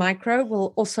 on the micro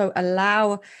will also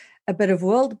allow a bit of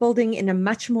world building in a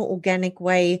much more organic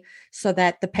way so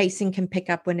that the pacing can pick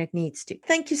up when it needs to.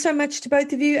 Thank you so much to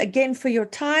both of you again for your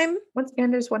time. Once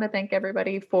again, I just want to thank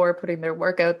everybody for putting their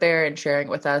work out there and sharing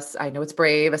it with us. I know it's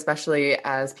brave, especially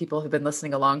as people who've been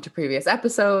listening along to previous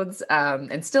episodes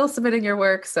and still submitting your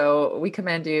work. So we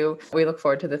commend you. We look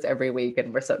forward to this every week,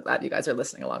 and we're so glad you guys are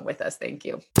listening along with us. Thank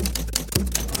you.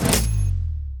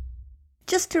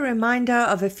 Just a reminder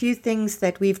of a few things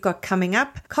that we've got coming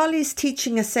up. Carly's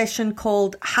teaching a session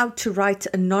called How to Write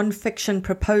a Non-Fiction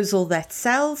Proposal That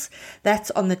Sells. That's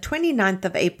on the 29th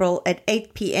of April at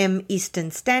 8 p.m.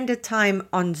 Eastern Standard Time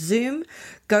on Zoom.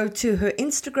 Go to her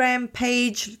Instagram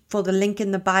page for the link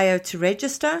in the bio to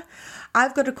register.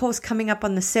 I've got a course coming up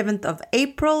on the 7th of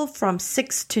April from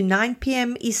 6 to 9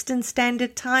 p.m. Eastern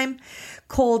Standard Time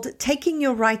called Taking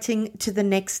Your Writing to the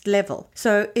Next Level.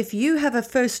 So if you have a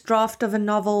first draft of a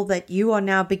novel that you are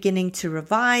now beginning to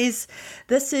revise,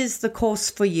 this is the course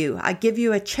for you. I give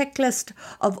you a checklist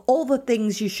of all the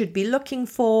things you should be looking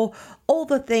for, all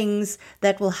the things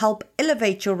that will help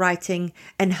elevate your writing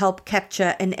and help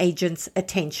capture an agent's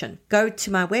attention. Go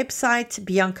to my website,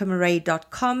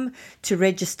 biancamarais.com, to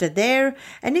register there.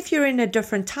 And if you're in a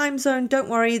different time zone, don't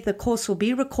worry, the course will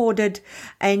be recorded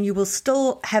and you will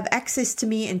still have access to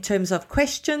me in terms of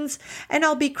questions, and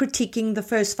I'll be critiquing the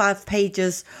first 5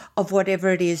 pages of whatever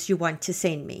it is you want to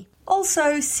send me.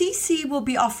 Also, CC will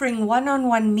be offering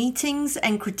one-on-one meetings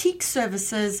and critique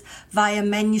services via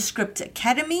Manuscript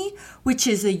Academy, which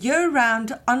is a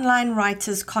year-round online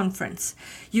writers conference.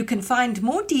 You can find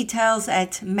more details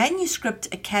at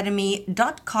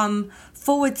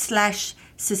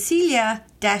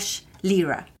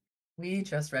manuscriptacademy.com/Cecilia-Lira. We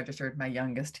just registered my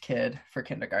youngest kid for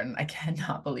kindergarten. I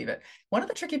cannot believe it. One of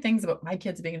the tricky things about my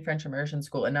kids being in French immersion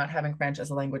school and not having French as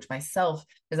a language myself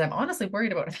is I'm honestly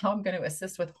worried about how I'm going to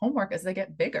assist with homework as they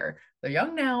get bigger. They're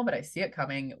young now, but I see it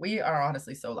coming. We are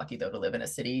honestly so lucky, though, to live in a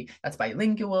city that's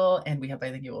bilingual, and we have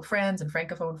bilingual friends and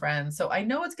Francophone friends. So I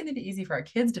know it's going to be easy for our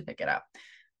kids to pick it up.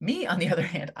 Me, on the other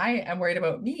hand, I am worried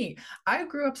about me. I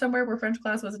grew up somewhere where French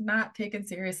class was not taken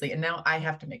seriously, and now I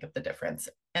have to make up the difference.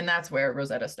 And that's where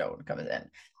Rosetta Stone comes in.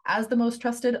 As the most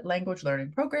trusted language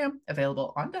learning program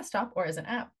available on desktop or as an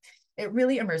app, it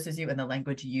really immerses you in the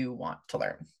language you want to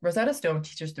learn. Rosetta Stone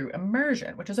teaches through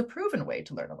immersion, which is a proven way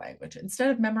to learn a language.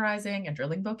 Instead of memorizing and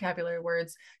drilling vocabulary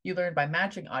words, you learn by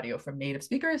matching audio from native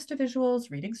speakers to visuals,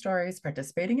 reading stories,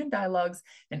 participating in dialogues,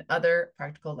 and other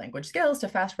practical language skills to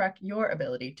fast-track your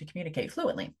ability to communicate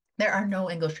fluently. There are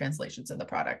no English translations in the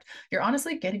product. You're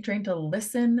honestly getting trained to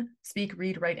listen, speak,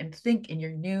 read, write, and think in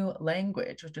your new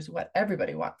language, which is what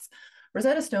everybody wants.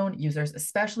 Rosetta Stone users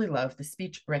especially love the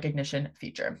speech recognition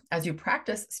feature. As you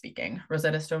practice speaking,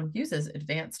 Rosetta Stone uses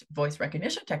advanced voice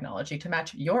recognition technology to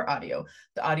match your audio,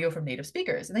 the audio from native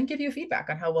speakers, and then give you feedback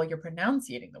on how well you're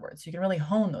pronouncing the words so you can really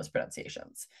hone those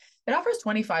pronunciations. It offers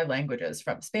 25 languages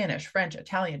from Spanish, French,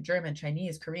 Italian, German,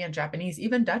 Chinese, Korean, Japanese,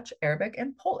 even Dutch, Arabic,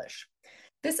 and Polish.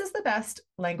 This is the best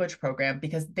language program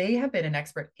because they have been an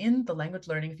expert in the language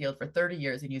learning field for 30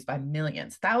 years and used by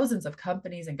millions. Thousands of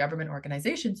companies and government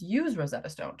organizations use Rosetta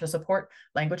Stone to support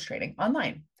language training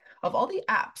online. Of all the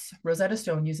apps, Rosetta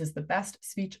Stone uses the best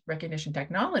speech recognition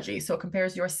technology, so it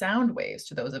compares your sound waves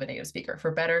to those of a native speaker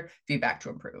for better feedback to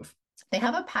improve. They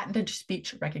have a patented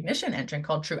speech recognition engine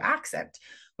called True Accent,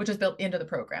 which is built into the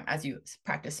program. As you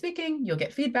practice speaking, you'll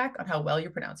get feedback on how well you're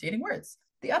pronouncing words.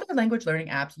 The other language learning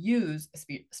apps use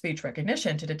speech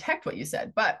recognition to detect what you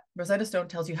said, but Rosetta Stone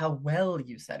tells you how well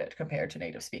you said it compared to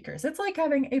native speakers. It's like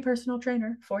having a personal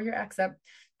trainer for your accent.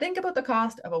 Think about the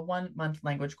cost of a 1-month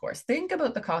language course. Think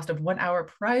about the cost of 1-hour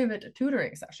private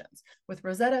tutoring sessions. With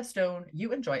Rosetta Stone,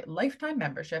 you enjoy lifetime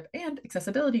membership and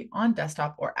accessibility on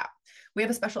desktop or app. We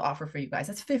have a special offer for you guys.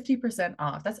 That's 50%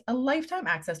 off. That's a lifetime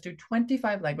access to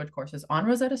 25 language courses on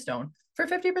Rosetta Stone for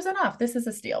 50% off. This is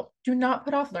a steal. Do not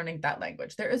put off learning that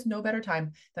language. There is no better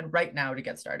time than right now to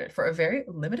get started. For a very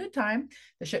limited time,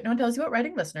 the Shit No One Tells You About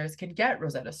Writing listeners can get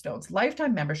Rosetta Stone's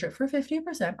lifetime membership for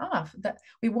 50% off.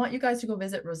 We want you guys to go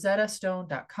visit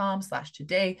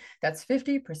rosettastone.com/today. That's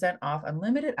 50% off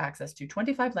unlimited access to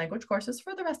 25 language courses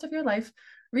for the rest of your life.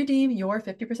 Redeem your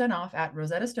 50% off at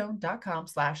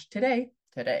rosettastone.com/today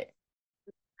today.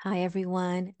 Hi,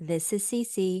 everyone. This is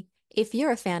Cece. If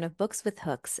you're a fan of books with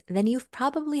hooks, then you've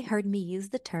probably heard me use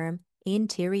the term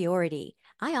interiority.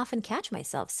 I often catch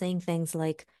myself saying things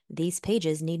like, these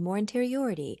pages need more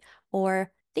interiority,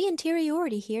 or the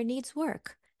interiority here needs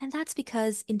work. And that's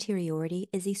because interiority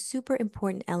is a super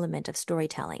important element of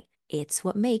storytelling. It's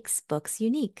what makes books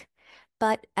unique.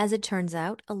 But as it turns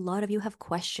out, a lot of you have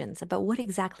questions about what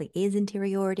exactly is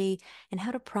interiority and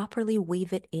how to properly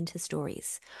weave it into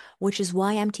stories, which is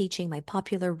why I'm teaching my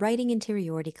popular Writing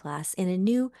Interiority class in a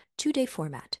new 2-day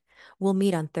format. We'll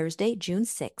meet on Thursday, June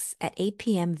 6th at 8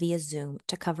 p.m. via Zoom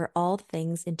to cover all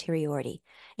things interiority,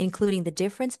 including the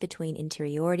difference between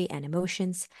interiority and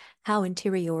emotions, how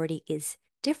interiority is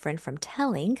different from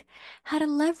telling, how to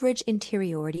leverage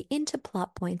interiority into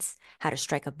plot points, how to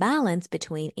strike a balance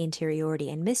between interiority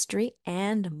and mystery,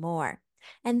 and more.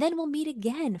 And then we'll meet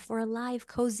again for a live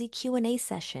cozy Q&A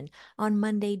session on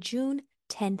Monday, June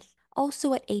 10th,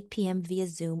 also at 8 p.m. via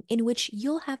Zoom, in which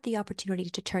you'll have the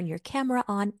opportunity to turn your camera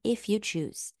on if you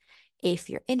choose. If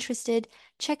you're interested,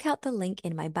 check out the link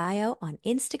in my bio on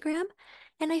Instagram,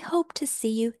 and I hope to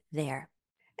see you there.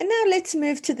 And now let's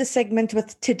move to the segment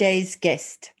with today's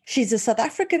guest. She's a South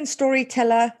African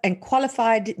storyteller and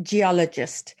qualified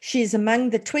geologist. She is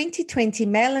among the 2020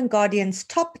 Mail and Guardian's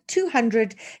top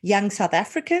 200 young South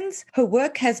Africans. Her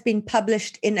work has been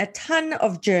published in a ton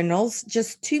of journals,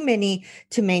 just too many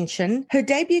to mention. Her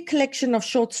debut collection of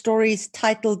short stories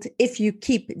titled If You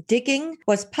Keep Digging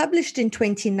was published in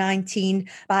 2019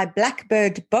 by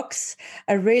Blackbird Books,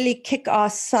 a really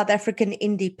kick-ass South African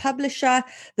indie publisher.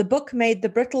 The book made the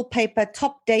Brittle Paper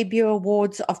Top Debut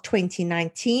Awards of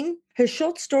 2019. Her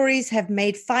short stories have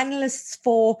made finalists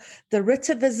for the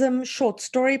Ritivism Short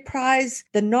Story Prize,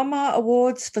 the Noma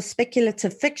Awards for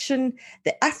Speculative Fiction,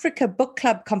 the Africa Book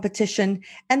Club Competition,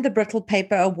 and the Brittle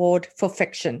Paper Award for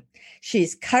Fiction. She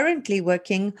is currently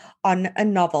working on a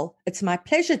novel. It's my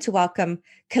pleasure to welcome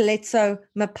Keletso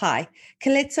Mapai.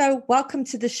 Keletso, welcome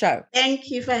to the show. Thank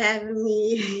you for having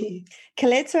me.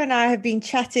 Keletso and I have been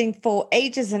chatting for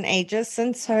ages and ages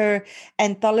since her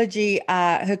anthology,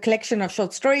 her collection of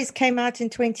short stories came out in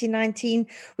 2019.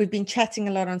 We've been chatting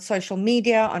a lot on social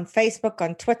media, on Facebook,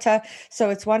 on Twitter. So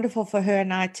it's wonderful for her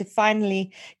and I to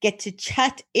finally get to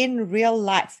chat in real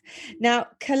life. Now,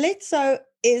 Keletso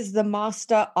is the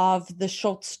master of the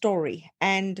short story,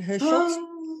 and her short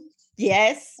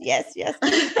Yes.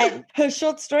 And her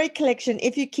short story collection,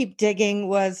 If You Keep Digging,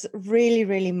 was really,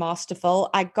 really masterful.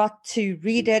 I got to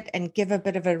read it and give a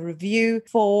bit of a review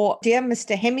for Dear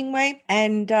Mr. Hemingway.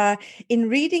 And in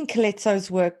reading Keletso's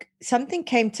work, something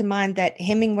came to mind that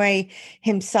Hemingway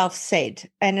himself said,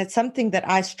 and it's something that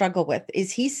I struggle with,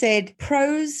 is he said,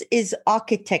 prose is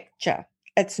architecture.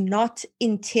 It's not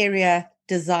interior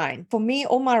design. For me,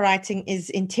 all my writing is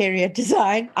interior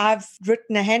design. I've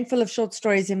written a handful of short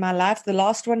stories in my life, the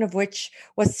last one of which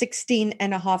was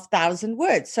 16,500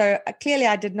 words. So clearly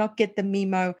I did not get the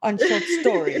memo on short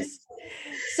stories.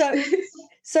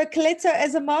 So Keletso,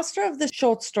 as a master of the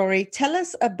short story, tell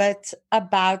us a bit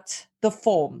about the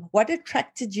form. What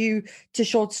attracted you to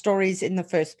short stories in the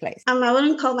first place? I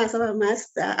wouldn't call myself a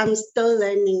master. I'm still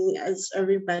learning, as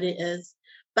everybody is.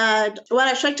 But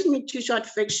what attracted me to short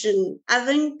fiction, I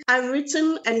think I've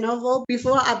written a novel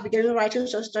before I began writing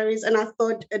short stories, and I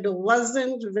thought it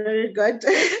wasn't very good.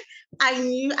 I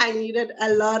knew I needed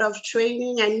a lot of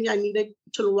training. I knew I needed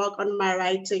to work on my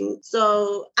writing.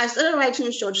 So I started writing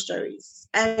short stories.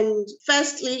 And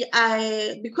firstly,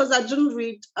 because I didn't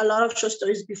read a lot of short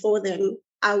stories before then,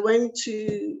 I went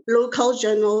to local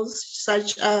journals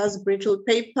such as Brittle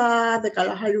Paper, the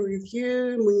Kalahari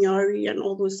Review, Munyori, and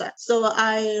all those stuff. So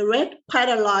I read quite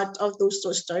a lot of those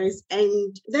short stories,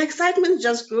 and the excitement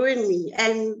just grew in me.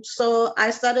 And so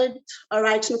I started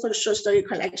writing for the short story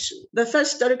collection. The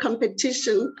first story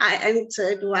competition I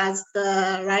entered was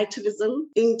the Ritivism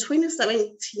in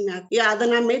 2017. Yeah,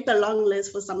 then I made the long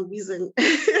list for some reason.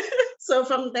 So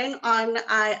from then on,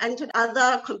 I entered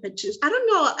other competitions. I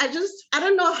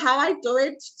don't know how I do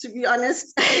it, to be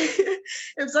honest.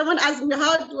 If someone asks me,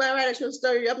 how do I write a short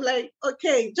story? I'm like,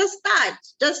 okay, just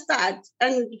start.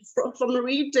 And from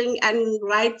reading and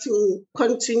writing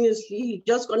continuously,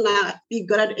 just gonna be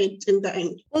good at it in the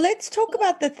end. Well, let's talk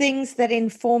about the things that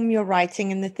inform your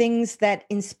writing and the things that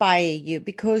inspire you,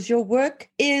 because your work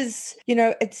is,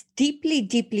 it's deeply,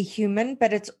 deeply human,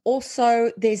 but it's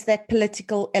also, there's that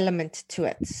political element to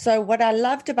it. So what I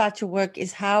loved about your work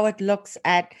is how it looks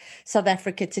at South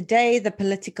Africa today, the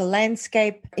political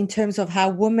landscape in terms of how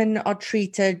women are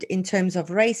treated, in terms of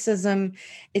racism,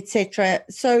 etc.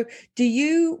 So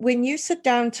when you sit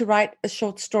down to write a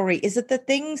short story, is it the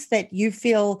things that you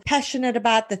feel passionate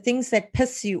about, the things that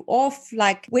piss you off?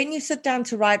 Like when you sit down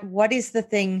to write, what is the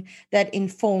thing that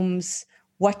informs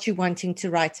what you're wanting to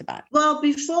write about? Well,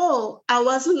 before, I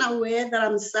wasn't aware that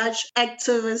I'm such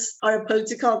activist or a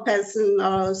political person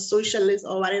or a socialist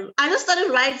or whatever. I just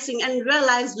started writing and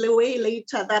realized way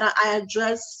later that I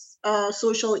address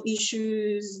social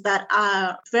issues that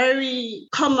are very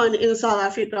common in South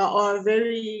Africa or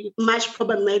very much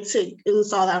problematic in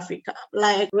South Africa,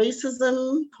 like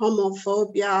racism,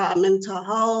 homophobia, mental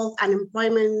health,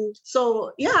 unemployment.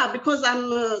 So yeah, because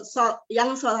I'm a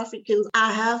young South African,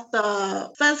 I have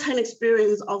the first-hand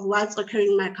experience of what's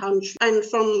occurring in my country. And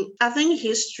I think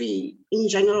history in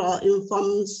general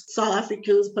informs South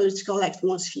Africa's political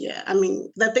atmosphere. I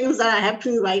mean, the things that are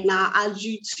happening right now are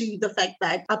due to the fact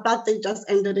that apartheid just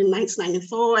ended in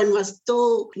 1994 and we're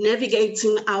still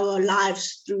navigating our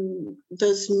lives through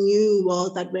this new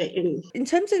world that we're in. In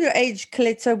terms of your age,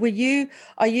 Keletso,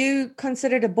 are you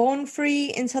considered a born free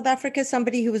in South Africa,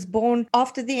 somebody who was born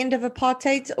after the end of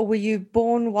apartheid, or were you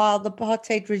born while the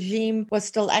apartheid regime was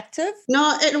still active?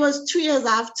 No, it was 2 years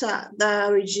after the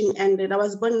regime ended. I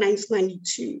was born in 1994.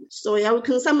 1992. So yeah, we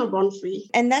can say I'm born free.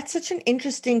 And that's such an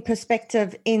interesting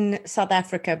perspective in South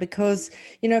Africa because,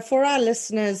 for our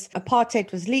listeners,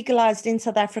 apartheid was legalized in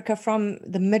South Africa from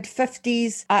the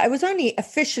mid-50s. It was only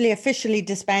officially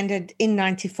disbanded in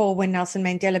 94 when Nelson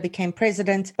Mandela became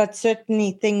president, but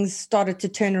certainly things started to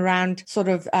turn around sort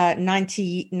of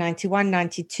 90, 91,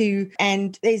 92.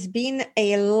 And there's been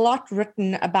a lot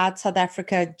written about South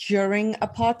Africa during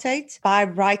apartheid by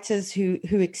writers who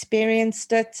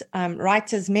experienced it,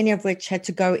 writers, many of which had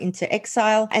to go into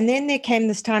exile. And then there came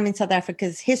this time in South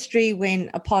Africa's history when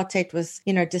apartheid was,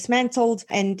 dismantled.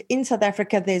 And in South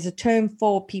Africa, there's a term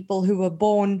for people who were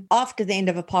born after the end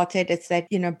of apartheid. It's that,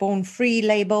 born free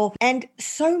label. And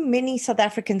so many South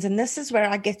Africans, and this is where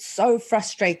I get so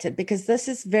frustrated because this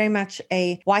is very much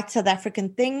a white South African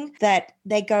thing that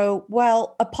they go,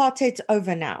 well, apartheid's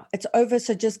over now. It's over,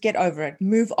 so just get over it.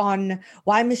 Move on.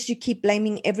 Why must you keep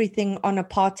blaming everything on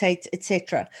apartheid,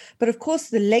 etc.? But of course,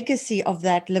 the legacy of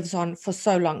that lives on for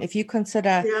so long. If you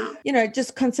consider,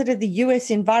 just consider the US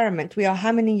environment. We are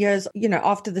how many years,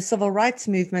 after the civil rights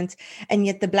movement, and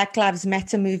yet the Black Lives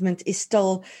Matter movement is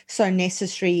still so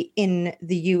necessary in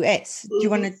the US. Do you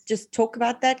want to just talk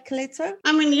about that, Keleto?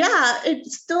 I mean, yeah, it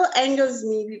still angers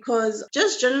me because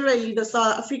just generally the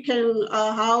South African,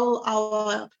 how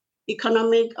our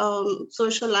economic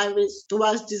social life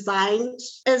was designed.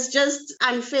 It's just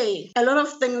unfair. A lot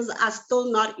of things are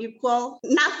still not equal.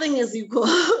 Nothing is equal.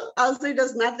 I'll say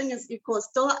there's nothing is equal.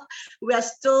 We are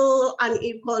still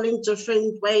unequal in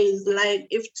different ways. Like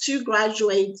if two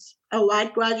graduates, a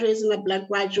white graduate and a black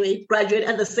graduate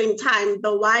at the same time,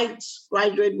 the white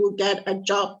graduate will get a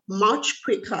job much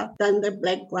quicker than the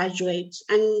black graduate.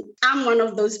 And I'm one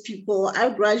of those people. I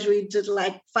graduated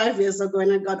like 5 years ago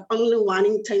and I got only one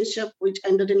internship, which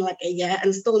ended in like a year.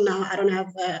 And still now I don't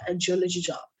have a geology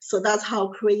job. So that's how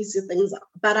crazy things are.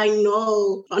 But I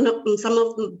know some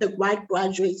of the white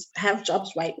graduates have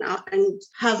jobs right now and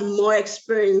have more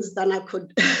experience than I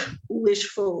could wish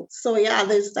for. So yeah,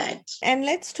 there's that. And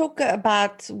let's talk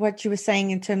about what you were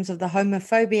saying in terms of the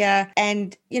homophobia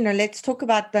and, let's talk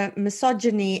about the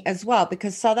misogyny as well,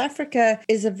 because South Africa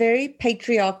is a very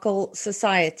patriarchal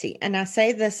society. And I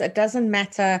say this, it doesn't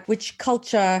matter which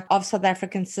culture of South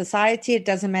African society, it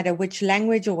doesn't matter which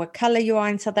language or what color you are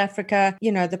in South Africa,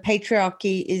 the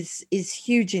patriarchy is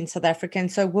huge in South Africa.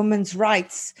 And so women's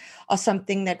rights are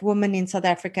something that women in South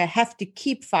Africa have to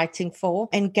keep fighting for,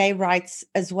 and gay rights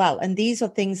as well. And these are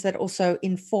things that also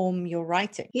inform your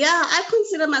writing. Yeah, I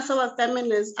consider myself a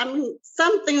feminist. I mean,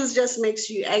 some things just makes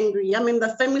you angry. I mean,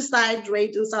 the femicide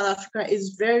rate in South Africa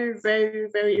is very, very,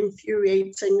 very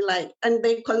infuriating.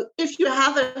 If you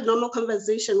have a normal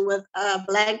conversation with a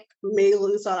black male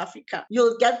in South Africa,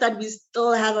 you'll get that we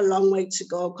still have a long way to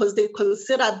go because they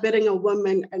consider beating a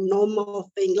woman a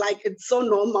normal thing. Like it's so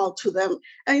normal to them.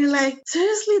 And you're like,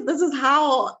 seriously, this is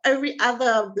how every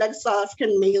other black South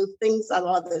African male thinks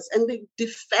about this. And they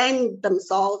defend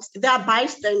themselves. They are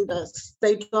bystanders.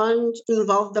 They don't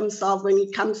involve themselves when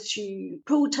it comes to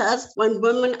protest. When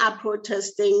women are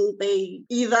protesting, they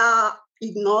either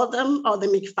ignore them or they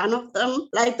make fun of them.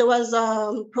 Like there was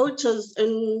a protest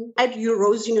at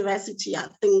Rose University, I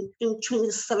think in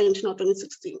 2017 or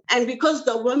 2016. And because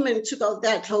the women took out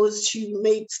their clothes to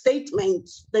make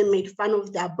statements, they made fun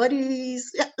of their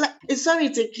bodies. It's so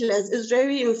ridiculous. It's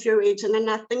very infuriating. And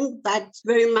I think that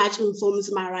very much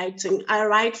informs my writing. I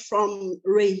write from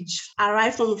rage. I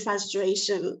write from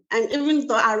frustration. And even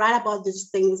though I write about these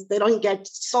things, they don't get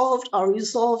solved or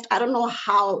resolved. I don't know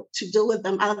how to deal with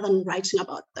them other than writing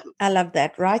about them. I love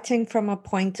that. Writing from a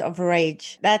point of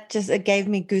rage. It gave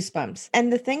me goosebumps.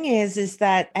 And the thing is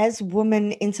that as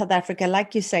women in South Africa,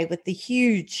 like you say, with the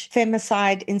huge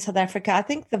femicide in South Africa, I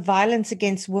think the violence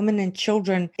against women and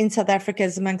children in South Africa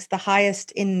is amongst the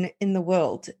highest in the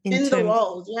world. The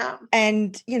world, yeah.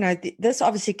 And, this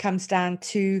obviously comes down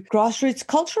to grassroots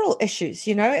cultural issues.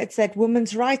 It's that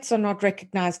women's rights are not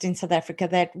recognized in South Africa,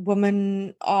 that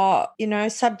women are,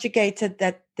 subjugated,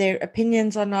 that their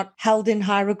opinions are not held in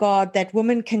high regard, that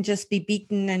women can just be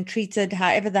beaten and treated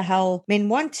however the hell men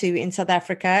want to in South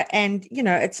Africa. And,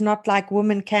 it's not like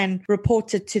women can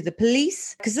report it to the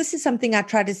police, because this is something I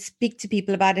try to speak to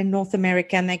people about in North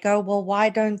America. And they go, well, why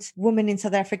don't women in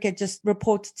South Africa just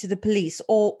report it to the police?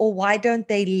 Or why don't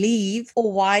they leave?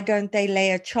 Or why don't they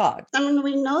lay a charge? I mean,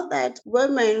 we know that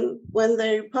women, when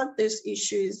they report these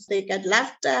issues, they get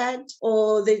laughed at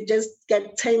or they just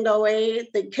get turned away.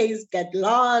 The case get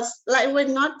lost. us, like we're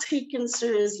not taken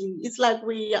seriously. It's like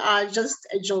we are just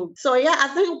a joke. So yeah, I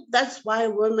think that's why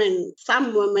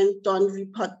some women don't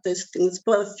report these things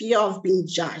for fear of being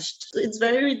judged. It's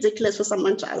very ridiculous for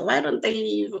someone to ask, why don't they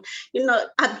leave?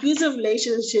 Abusive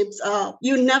relationships,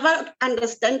 you never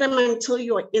understand them until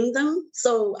you're in them.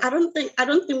 So I don't think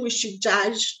we should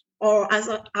judge or as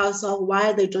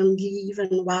why they don't leave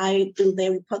and why don't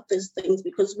they report these things,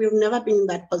 because we've never been in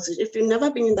that position. If you've never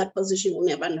been in that position, you'll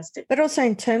never understand. But also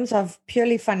in terms of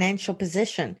purely financial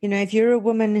position, if you're a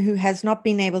woman who has not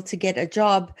been able to get a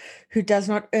job, who does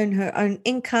not earn her own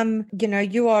income,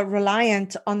 you are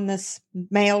reliant on this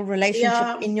male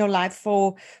relationship in your life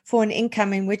for an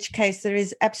income, in which case there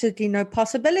is absolutely no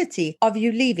possibility of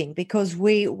you leaving, because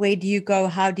where do you go?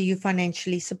 How do you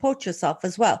financially support yourself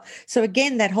as well? So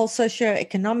again, that whole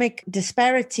socioeconomic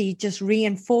disparity just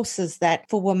reinforces that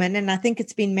for women. And I think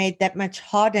it's been made that much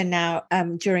harder now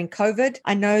during COVID.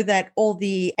 I know that all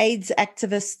the AIDS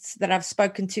activists that I've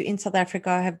spoken to in South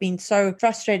Africa have been so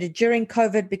frustrated during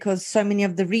COVID because so many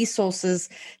of the resources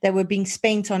that were being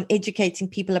spent on educating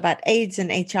people about AIDS and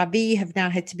HIV have now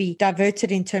had to be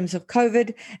diverted in terms of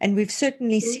COVID. And we've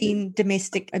certainly seen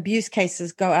domestic abuse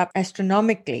cases go up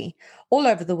astronomically all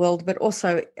over the world, but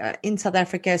also in South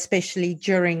Africa, especially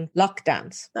during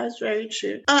lockdowns. That's very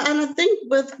true. And I think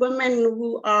with women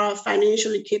who are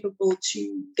financially capable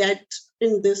to get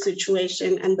in this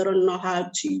situation and they don't know how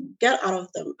to get out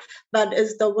of them, but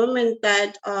it's the women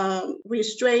that are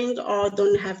restrained or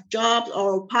don't have jobs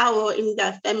or power in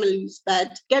their families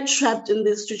that get trapped in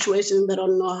this situation. They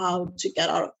don't know how to get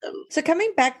out of them. So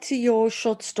coming back to your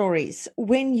short stories,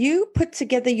 when you put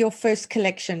together your first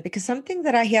collection, because something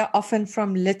that I hear often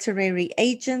from literary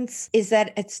agents is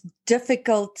that it's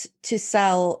difficult to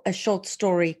sell a short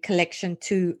story collection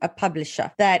to a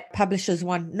publisher, that publishers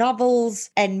want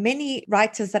novels, and many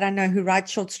writers that I know who write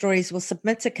short stories will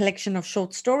submit a collection of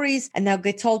short stories and they'll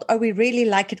get told, oh, we really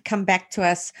like it, come back to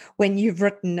us when you've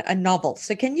written a novel.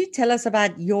 So can you tell us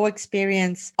about your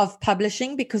experience of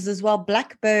publishing? Because as well,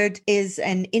 Blackbird is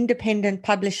an independent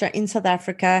publisher in South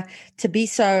Africa.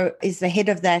 Tabiso is the head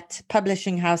of that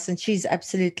publishing house and she's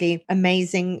absolutely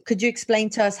amazing. Could you explain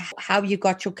to us how you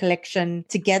got your collection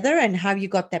together and how you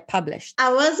got that published?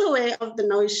 I was aware of the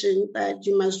notion that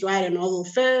you must write a novel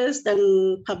first,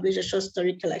 then publish a short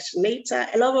story collection later.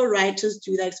 A lot of writers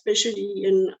do that, especially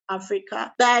in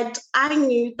Africa. But I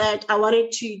knew that I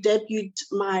wanted to debut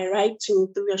my writing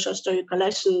through a short story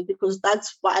collection because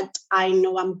that's what I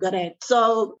know I'm good at.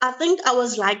 So I think I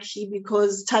was lucky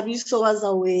because Tabiso was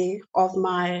aware of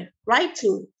my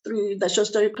writing through the short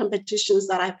story competitions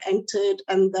that I've entered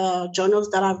and the journals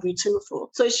that I've written for.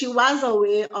 So she was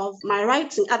aware of my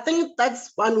writing. I think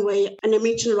that's one way an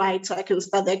emerging writer can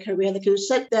start their career. They can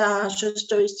set their short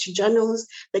stories to journals.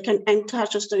 They can enter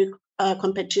short story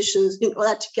competitions in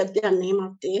order to get their name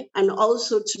out there and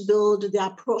also to build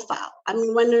their profile. I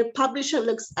mean, when a publisher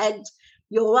looks at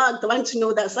your work, they want to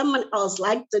know that someone else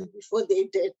liked it before they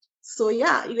did. So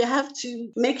yeah, you have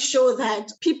to make sure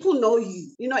that people know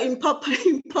you,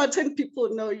 important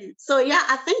people know you. So yeah,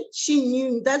 I think she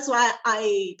knew. That's why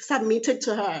I submitted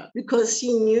to her, because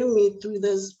she knew me through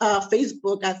this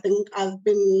Facebook. I think I've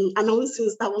been announcing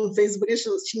stuff on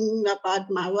Facebook. She knew about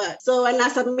my work. So when I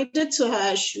submitted to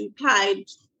her, she replied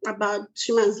about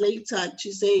 2 months later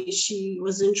to say she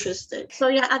was interested. So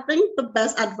yeah, I think the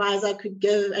best advice I could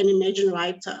give an emerging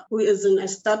writer who isn't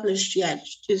established yet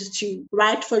is to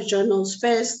write for journals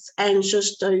first and short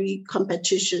story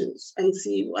competitions and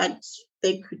see what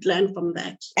they could learn from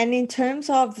that. And in terms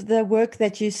of the work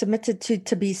that you submitted to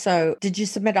Tabiso, did you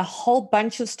submit a whole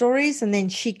bunch of stories and then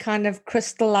she kind of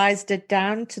crystallized it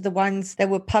down to the ones that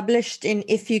were published in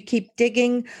If You Keep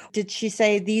Digging? Did she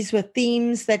say these were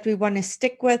themes that we want to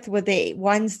stick with? Were they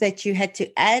ones that you had to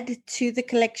add to the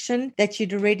collection that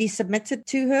you'd already submitted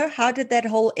to her? How did that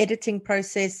whole editing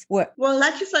process work? Well,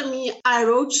 lucky for me, I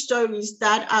wrote stories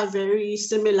that are very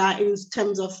similar in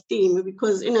terms of theme,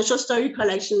 because in a short story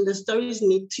collection, the stories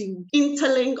need to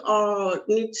interlink or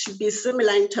need to be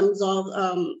similar in terms of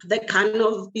the kind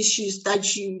of issues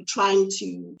that you're trying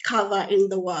to cover in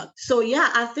the work. So yeah,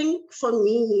 I think for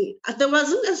me, there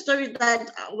wasn't a story that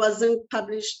wasn't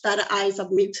published that I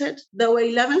submitted. There were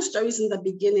 11 stories in the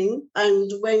beginning,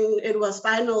 and when it was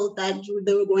final that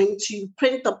they were going to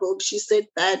print the book, she said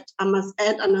that I must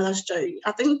add another story.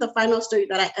 I think the final story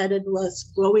that I added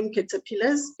was Growing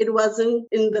Caterpillars. It wasn't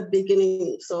in the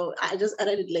beginning, so I just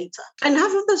added it later. And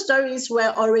half of the stories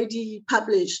were already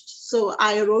published. So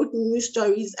I wrote new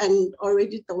stories, and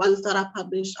already the ones that are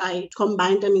published, I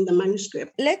combined them in the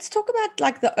manuscript. Let's talk about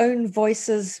like the Own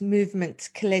Voices movement,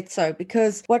 Calypso,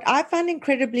 because what I find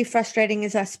incredibly frustrating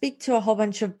is I speak to a whole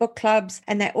bunch of book clubs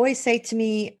and they always say to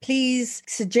me, please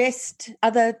suggest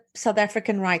other South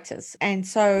African writers. And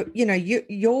so,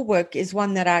 your work is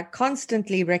one that I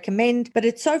constantly recommend, but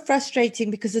it's so frustrating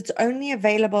because it's only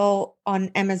available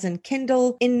on Amazon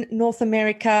Kindle in North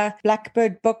America.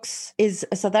 Blackbird Books is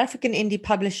a South African indie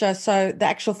publisher, so the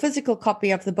actual physical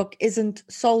copy of the book isn't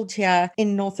sold here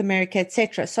in North America,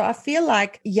 etc. So I feel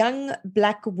like young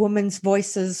Black women's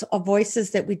voices are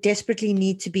voices that we desperately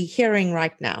need to be hearing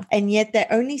right now, and yet they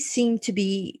only seem to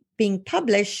be being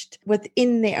published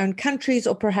within their own countries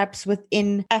or perhaps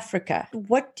within Africa.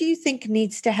 What do you think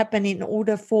needs to happen in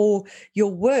order for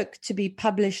your work to be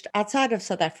published outside of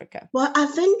South Africa? Well, I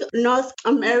think North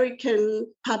American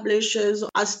publishers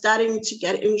are starting to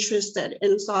get interested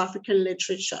in South African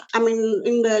literature. I mean,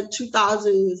 in the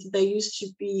 2000s, they used to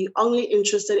be only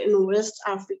interested in West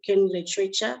African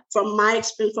literature. From my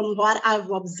experience, from what I've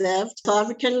observed, South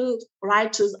African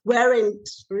writers weren't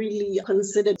really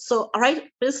considered. So,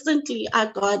 recently I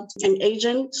got an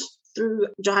agent through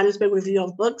Johannesburg Review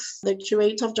of Books. The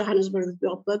curator of Johannesburg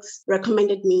Review of Books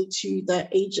recommended me to the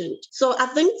agent. So I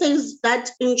think there's that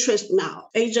interest now.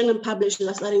 Agent and publishers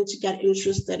are starting to get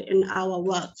interested in our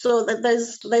work. So that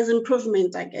there's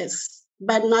improvement, I guess,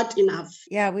 but not enough.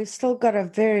 Yeah, we've still got a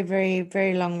very, very,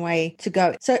 very long way to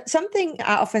go. So something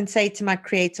I often say to my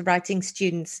creative writing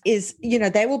students is,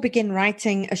 they will begin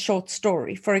writing a short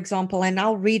story, for example, and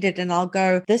I'll read it and I'll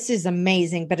go, this is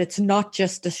amazing, but it's not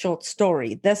just a short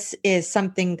story. This is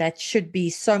something that should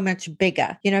be so much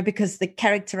bigger, because the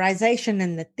characterization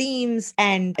and the themes,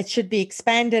 and it should be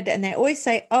expanded. And they always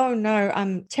say, oh no,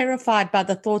 I'm terrified by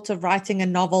the thought of writing a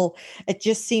novel. It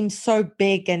just seems so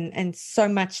big and so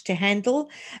much to handle.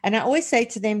 And I always say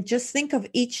to them, just think of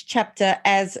each chapter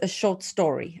as a short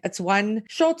story. It's one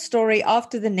short story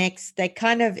after the next. They're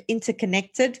kind of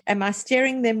interconnected. Am I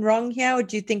steering them wrong here, or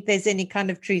do you think there's any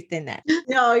kind of truth in that?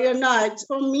 No, you're not.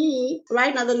 For me,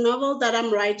 right now, the novel that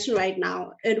I'm writing right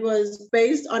now, it was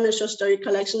based on a short story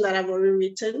collection that I've already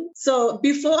written. So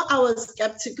before I was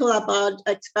skeptical about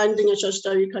expanding a short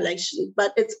story collection,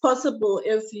 but it's possible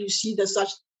if you see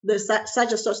such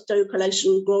a short story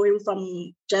collection growing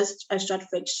from just a short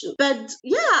fiction. But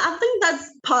yeah, I think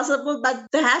that's possible, but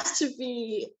there has to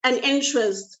be an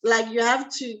interest. Like you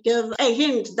have to give a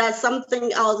hint that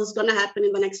something else is going to happen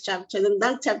in the next chapter. And then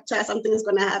that chapter, something is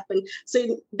going to happen. So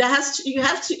you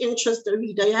have to interest the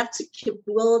reader. You have to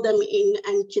will them in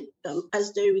and keep them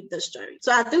as they read the story.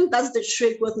 So I think that's the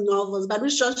trick with novels. But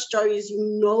with short stories,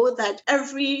 you know that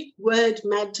every word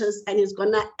matters and it's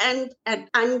going to end at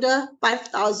under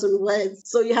 5,000 words.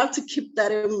 So you have to keep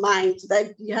that in mind,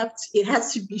 that it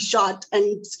has to be short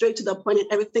and straight to the point,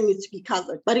 and everything needs to be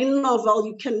covered. But in a novel,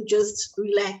 you can just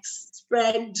relax,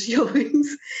 spread your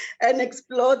wings, and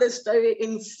explore the story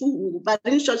in full. But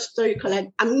in short stories,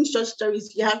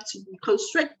 you have to be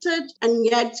constricted and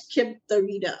yet keep the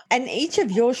reader. And each of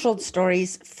your short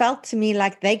stories felt to me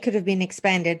like they could have been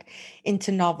expanded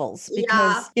into novels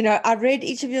because, I read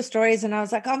each of your stories and I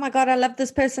was like, oh my God, I love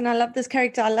this person. I love this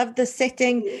character. I love this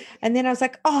setting. And then I was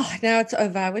like, oh, now it's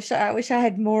over. I wish I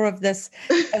had more of this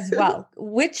as well.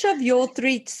 Which of your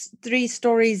three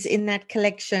stories in that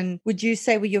collection would you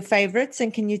say were your favorites?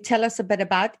 And can you tell us a bit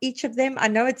about each of them? I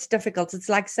know it's difficult. It's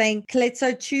like saying,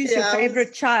 Calypso, choose your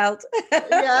favorite child.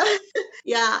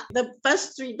 Yeah. The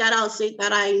first three that I'll say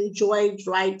that I enjoyed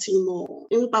writing more.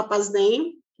 In Papa's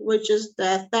Name, which is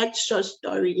the third short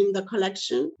story in the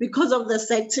collection. Because of the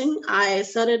setting, I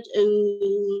set it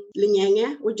in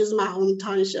Linyenge, which is my home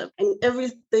township. And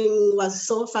everything was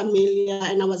so familiar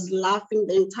and I was laughing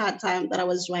the entire time that I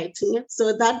was writing it.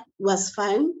 So that was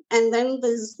fun. And then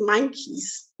there's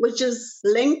Monkeys, which is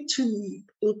linked to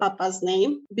In Papa's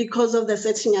Name because of the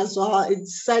setting as well.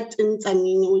 It's set in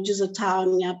Tzaneen, which is a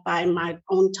town nearby my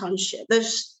own township. The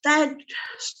third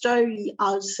story,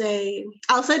 I'll say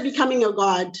Becoming a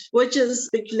God, which is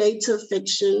speculative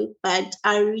fiction, but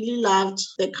I really loved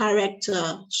the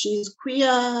character. She's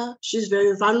queer, she's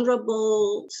very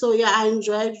vulnerable. So yeah, I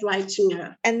enjoyed writing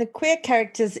her. And the queer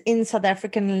characters in South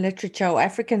African literature or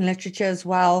African literature as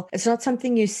well, it's not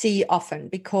something you see often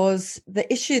because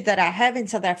the issue that I have in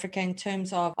South Africa in terms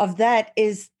consequence of that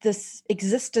is this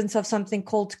existence of something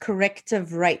called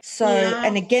corrective rape. So,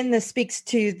 and again, this speaks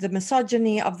to the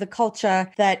misogyny of the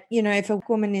culture that, you know, if a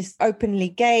woman is openly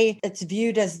gay, it's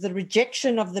viewed as the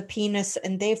rejection of the penis,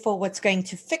 and therefore what's going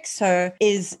to fix her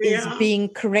is being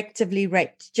correctively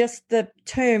raped. Just the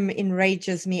term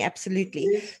enrages me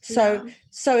absolutely. So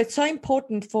it's so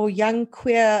important for young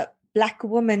queer Black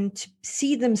women to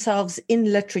see themselves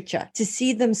in literature, to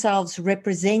see themselves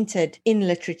represented in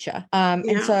literature.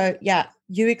 And so,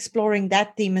 you exploring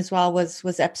that theme as well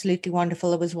was absolutely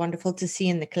wonderful. It was wonderful to see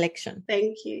in the collection.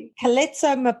 Thank you.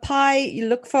 Kalezo Mapai, you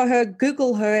look for her,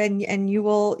 Google her, and you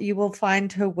will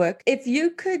find her work. If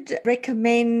you could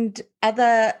recommend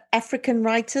other African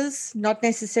writers, not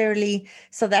necessarily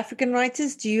South African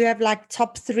writers, do you have like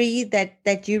top 3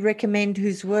 that you recommend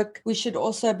whose work we should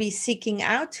also be seeking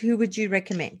out? Who would you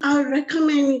recommend? I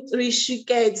recommend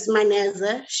Rishika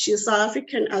Maneze. She's South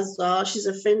African as well. She's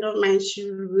a friend of mine. She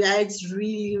writes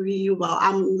really, really well.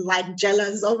 I'm like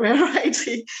jealous of her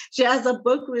writing. She has a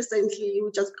book recently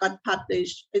which just got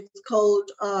published. It's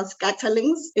called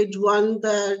Scatterlings. It won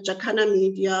the Jacana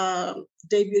Media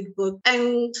debut book.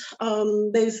 And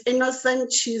there's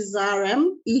Innocent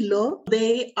Chizarem Ilo.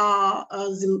 They are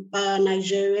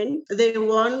Nigerian. They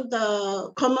won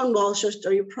the Commonwealth Short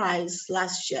Story Prize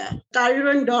last year.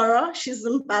 Tariron Doro, she's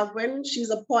Zimbabwean. She's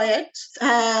a poet.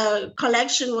 Her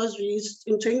collection was released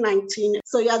in 2019.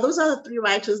 So yeah, those are the 3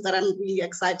 writers that I'm really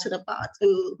excited about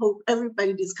and hope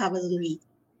everybody discovers and reads.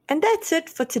 And that's it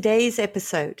for today's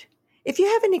episode. If you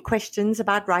have any questions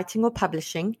about writing or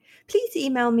publishing, please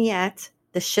email me at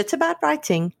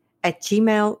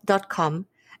theshitaboutwriting@gmail.com,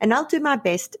 and I'll do my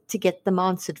best to get them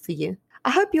answered for you.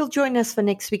 I hope you'll join us for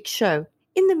next week's show.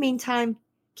 In the meantime,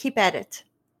 keep at it.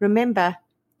 Remember,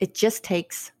 it just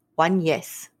takes one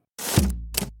yes.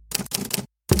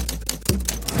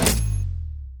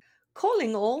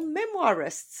 Calling all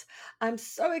memoirists. I'm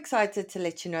so excited to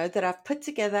let you know that I've put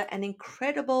together an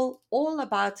incredible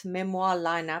all-about memoir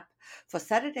lineup for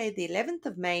Saturday, the 11th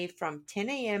of May from 10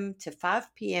 a.m. to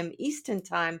 5 p.m. Eastern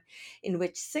Time, in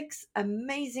which 6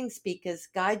 amazing speakers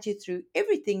guide you through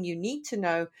everything you need to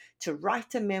know to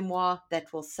write a memoir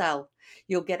that will sell.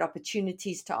 You'll get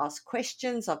opportunities to ask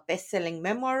questions of best-selling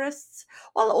memoirists,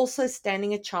 while also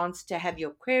standing a chance to have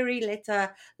your query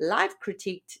letter live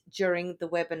critiqued during the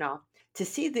webinar. To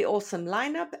see the awesome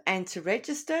lineup and to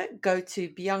register, go to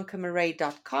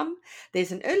biancamarais.com.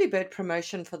 There's an early bird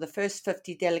promotion for the first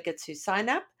 50 delegates who sign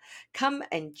up. Come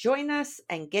and join us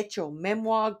and get your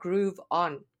memoir groove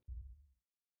on.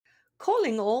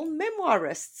 Calling all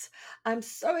memoirists. I'm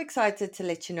so excited to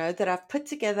let you know that I've put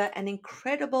together an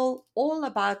incredible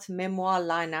all-about memoir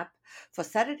lineup for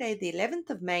Saturday, the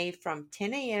 11th of May from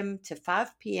 10 a.m. to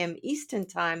 5 p.m. Eastern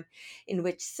Time, in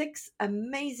which 6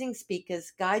 amazing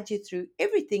speakers guide you through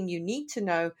everything you need to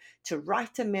know to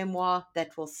write a memoir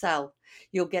that will sell.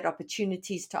 You'll get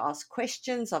opportunities to ask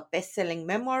questions of best-selling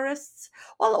memoirists,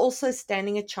 while also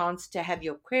standing a chance to have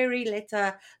your query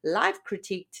letter live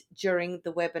critiqued during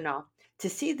the webinar. To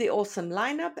see the awesome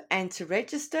lineup and to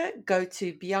register, go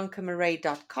to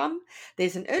biancamarais.com.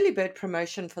 There's an early bird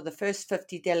promotion for the first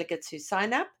 50 delegates who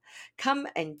sign up. Come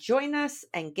and join us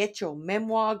and get your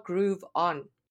memoir groove on.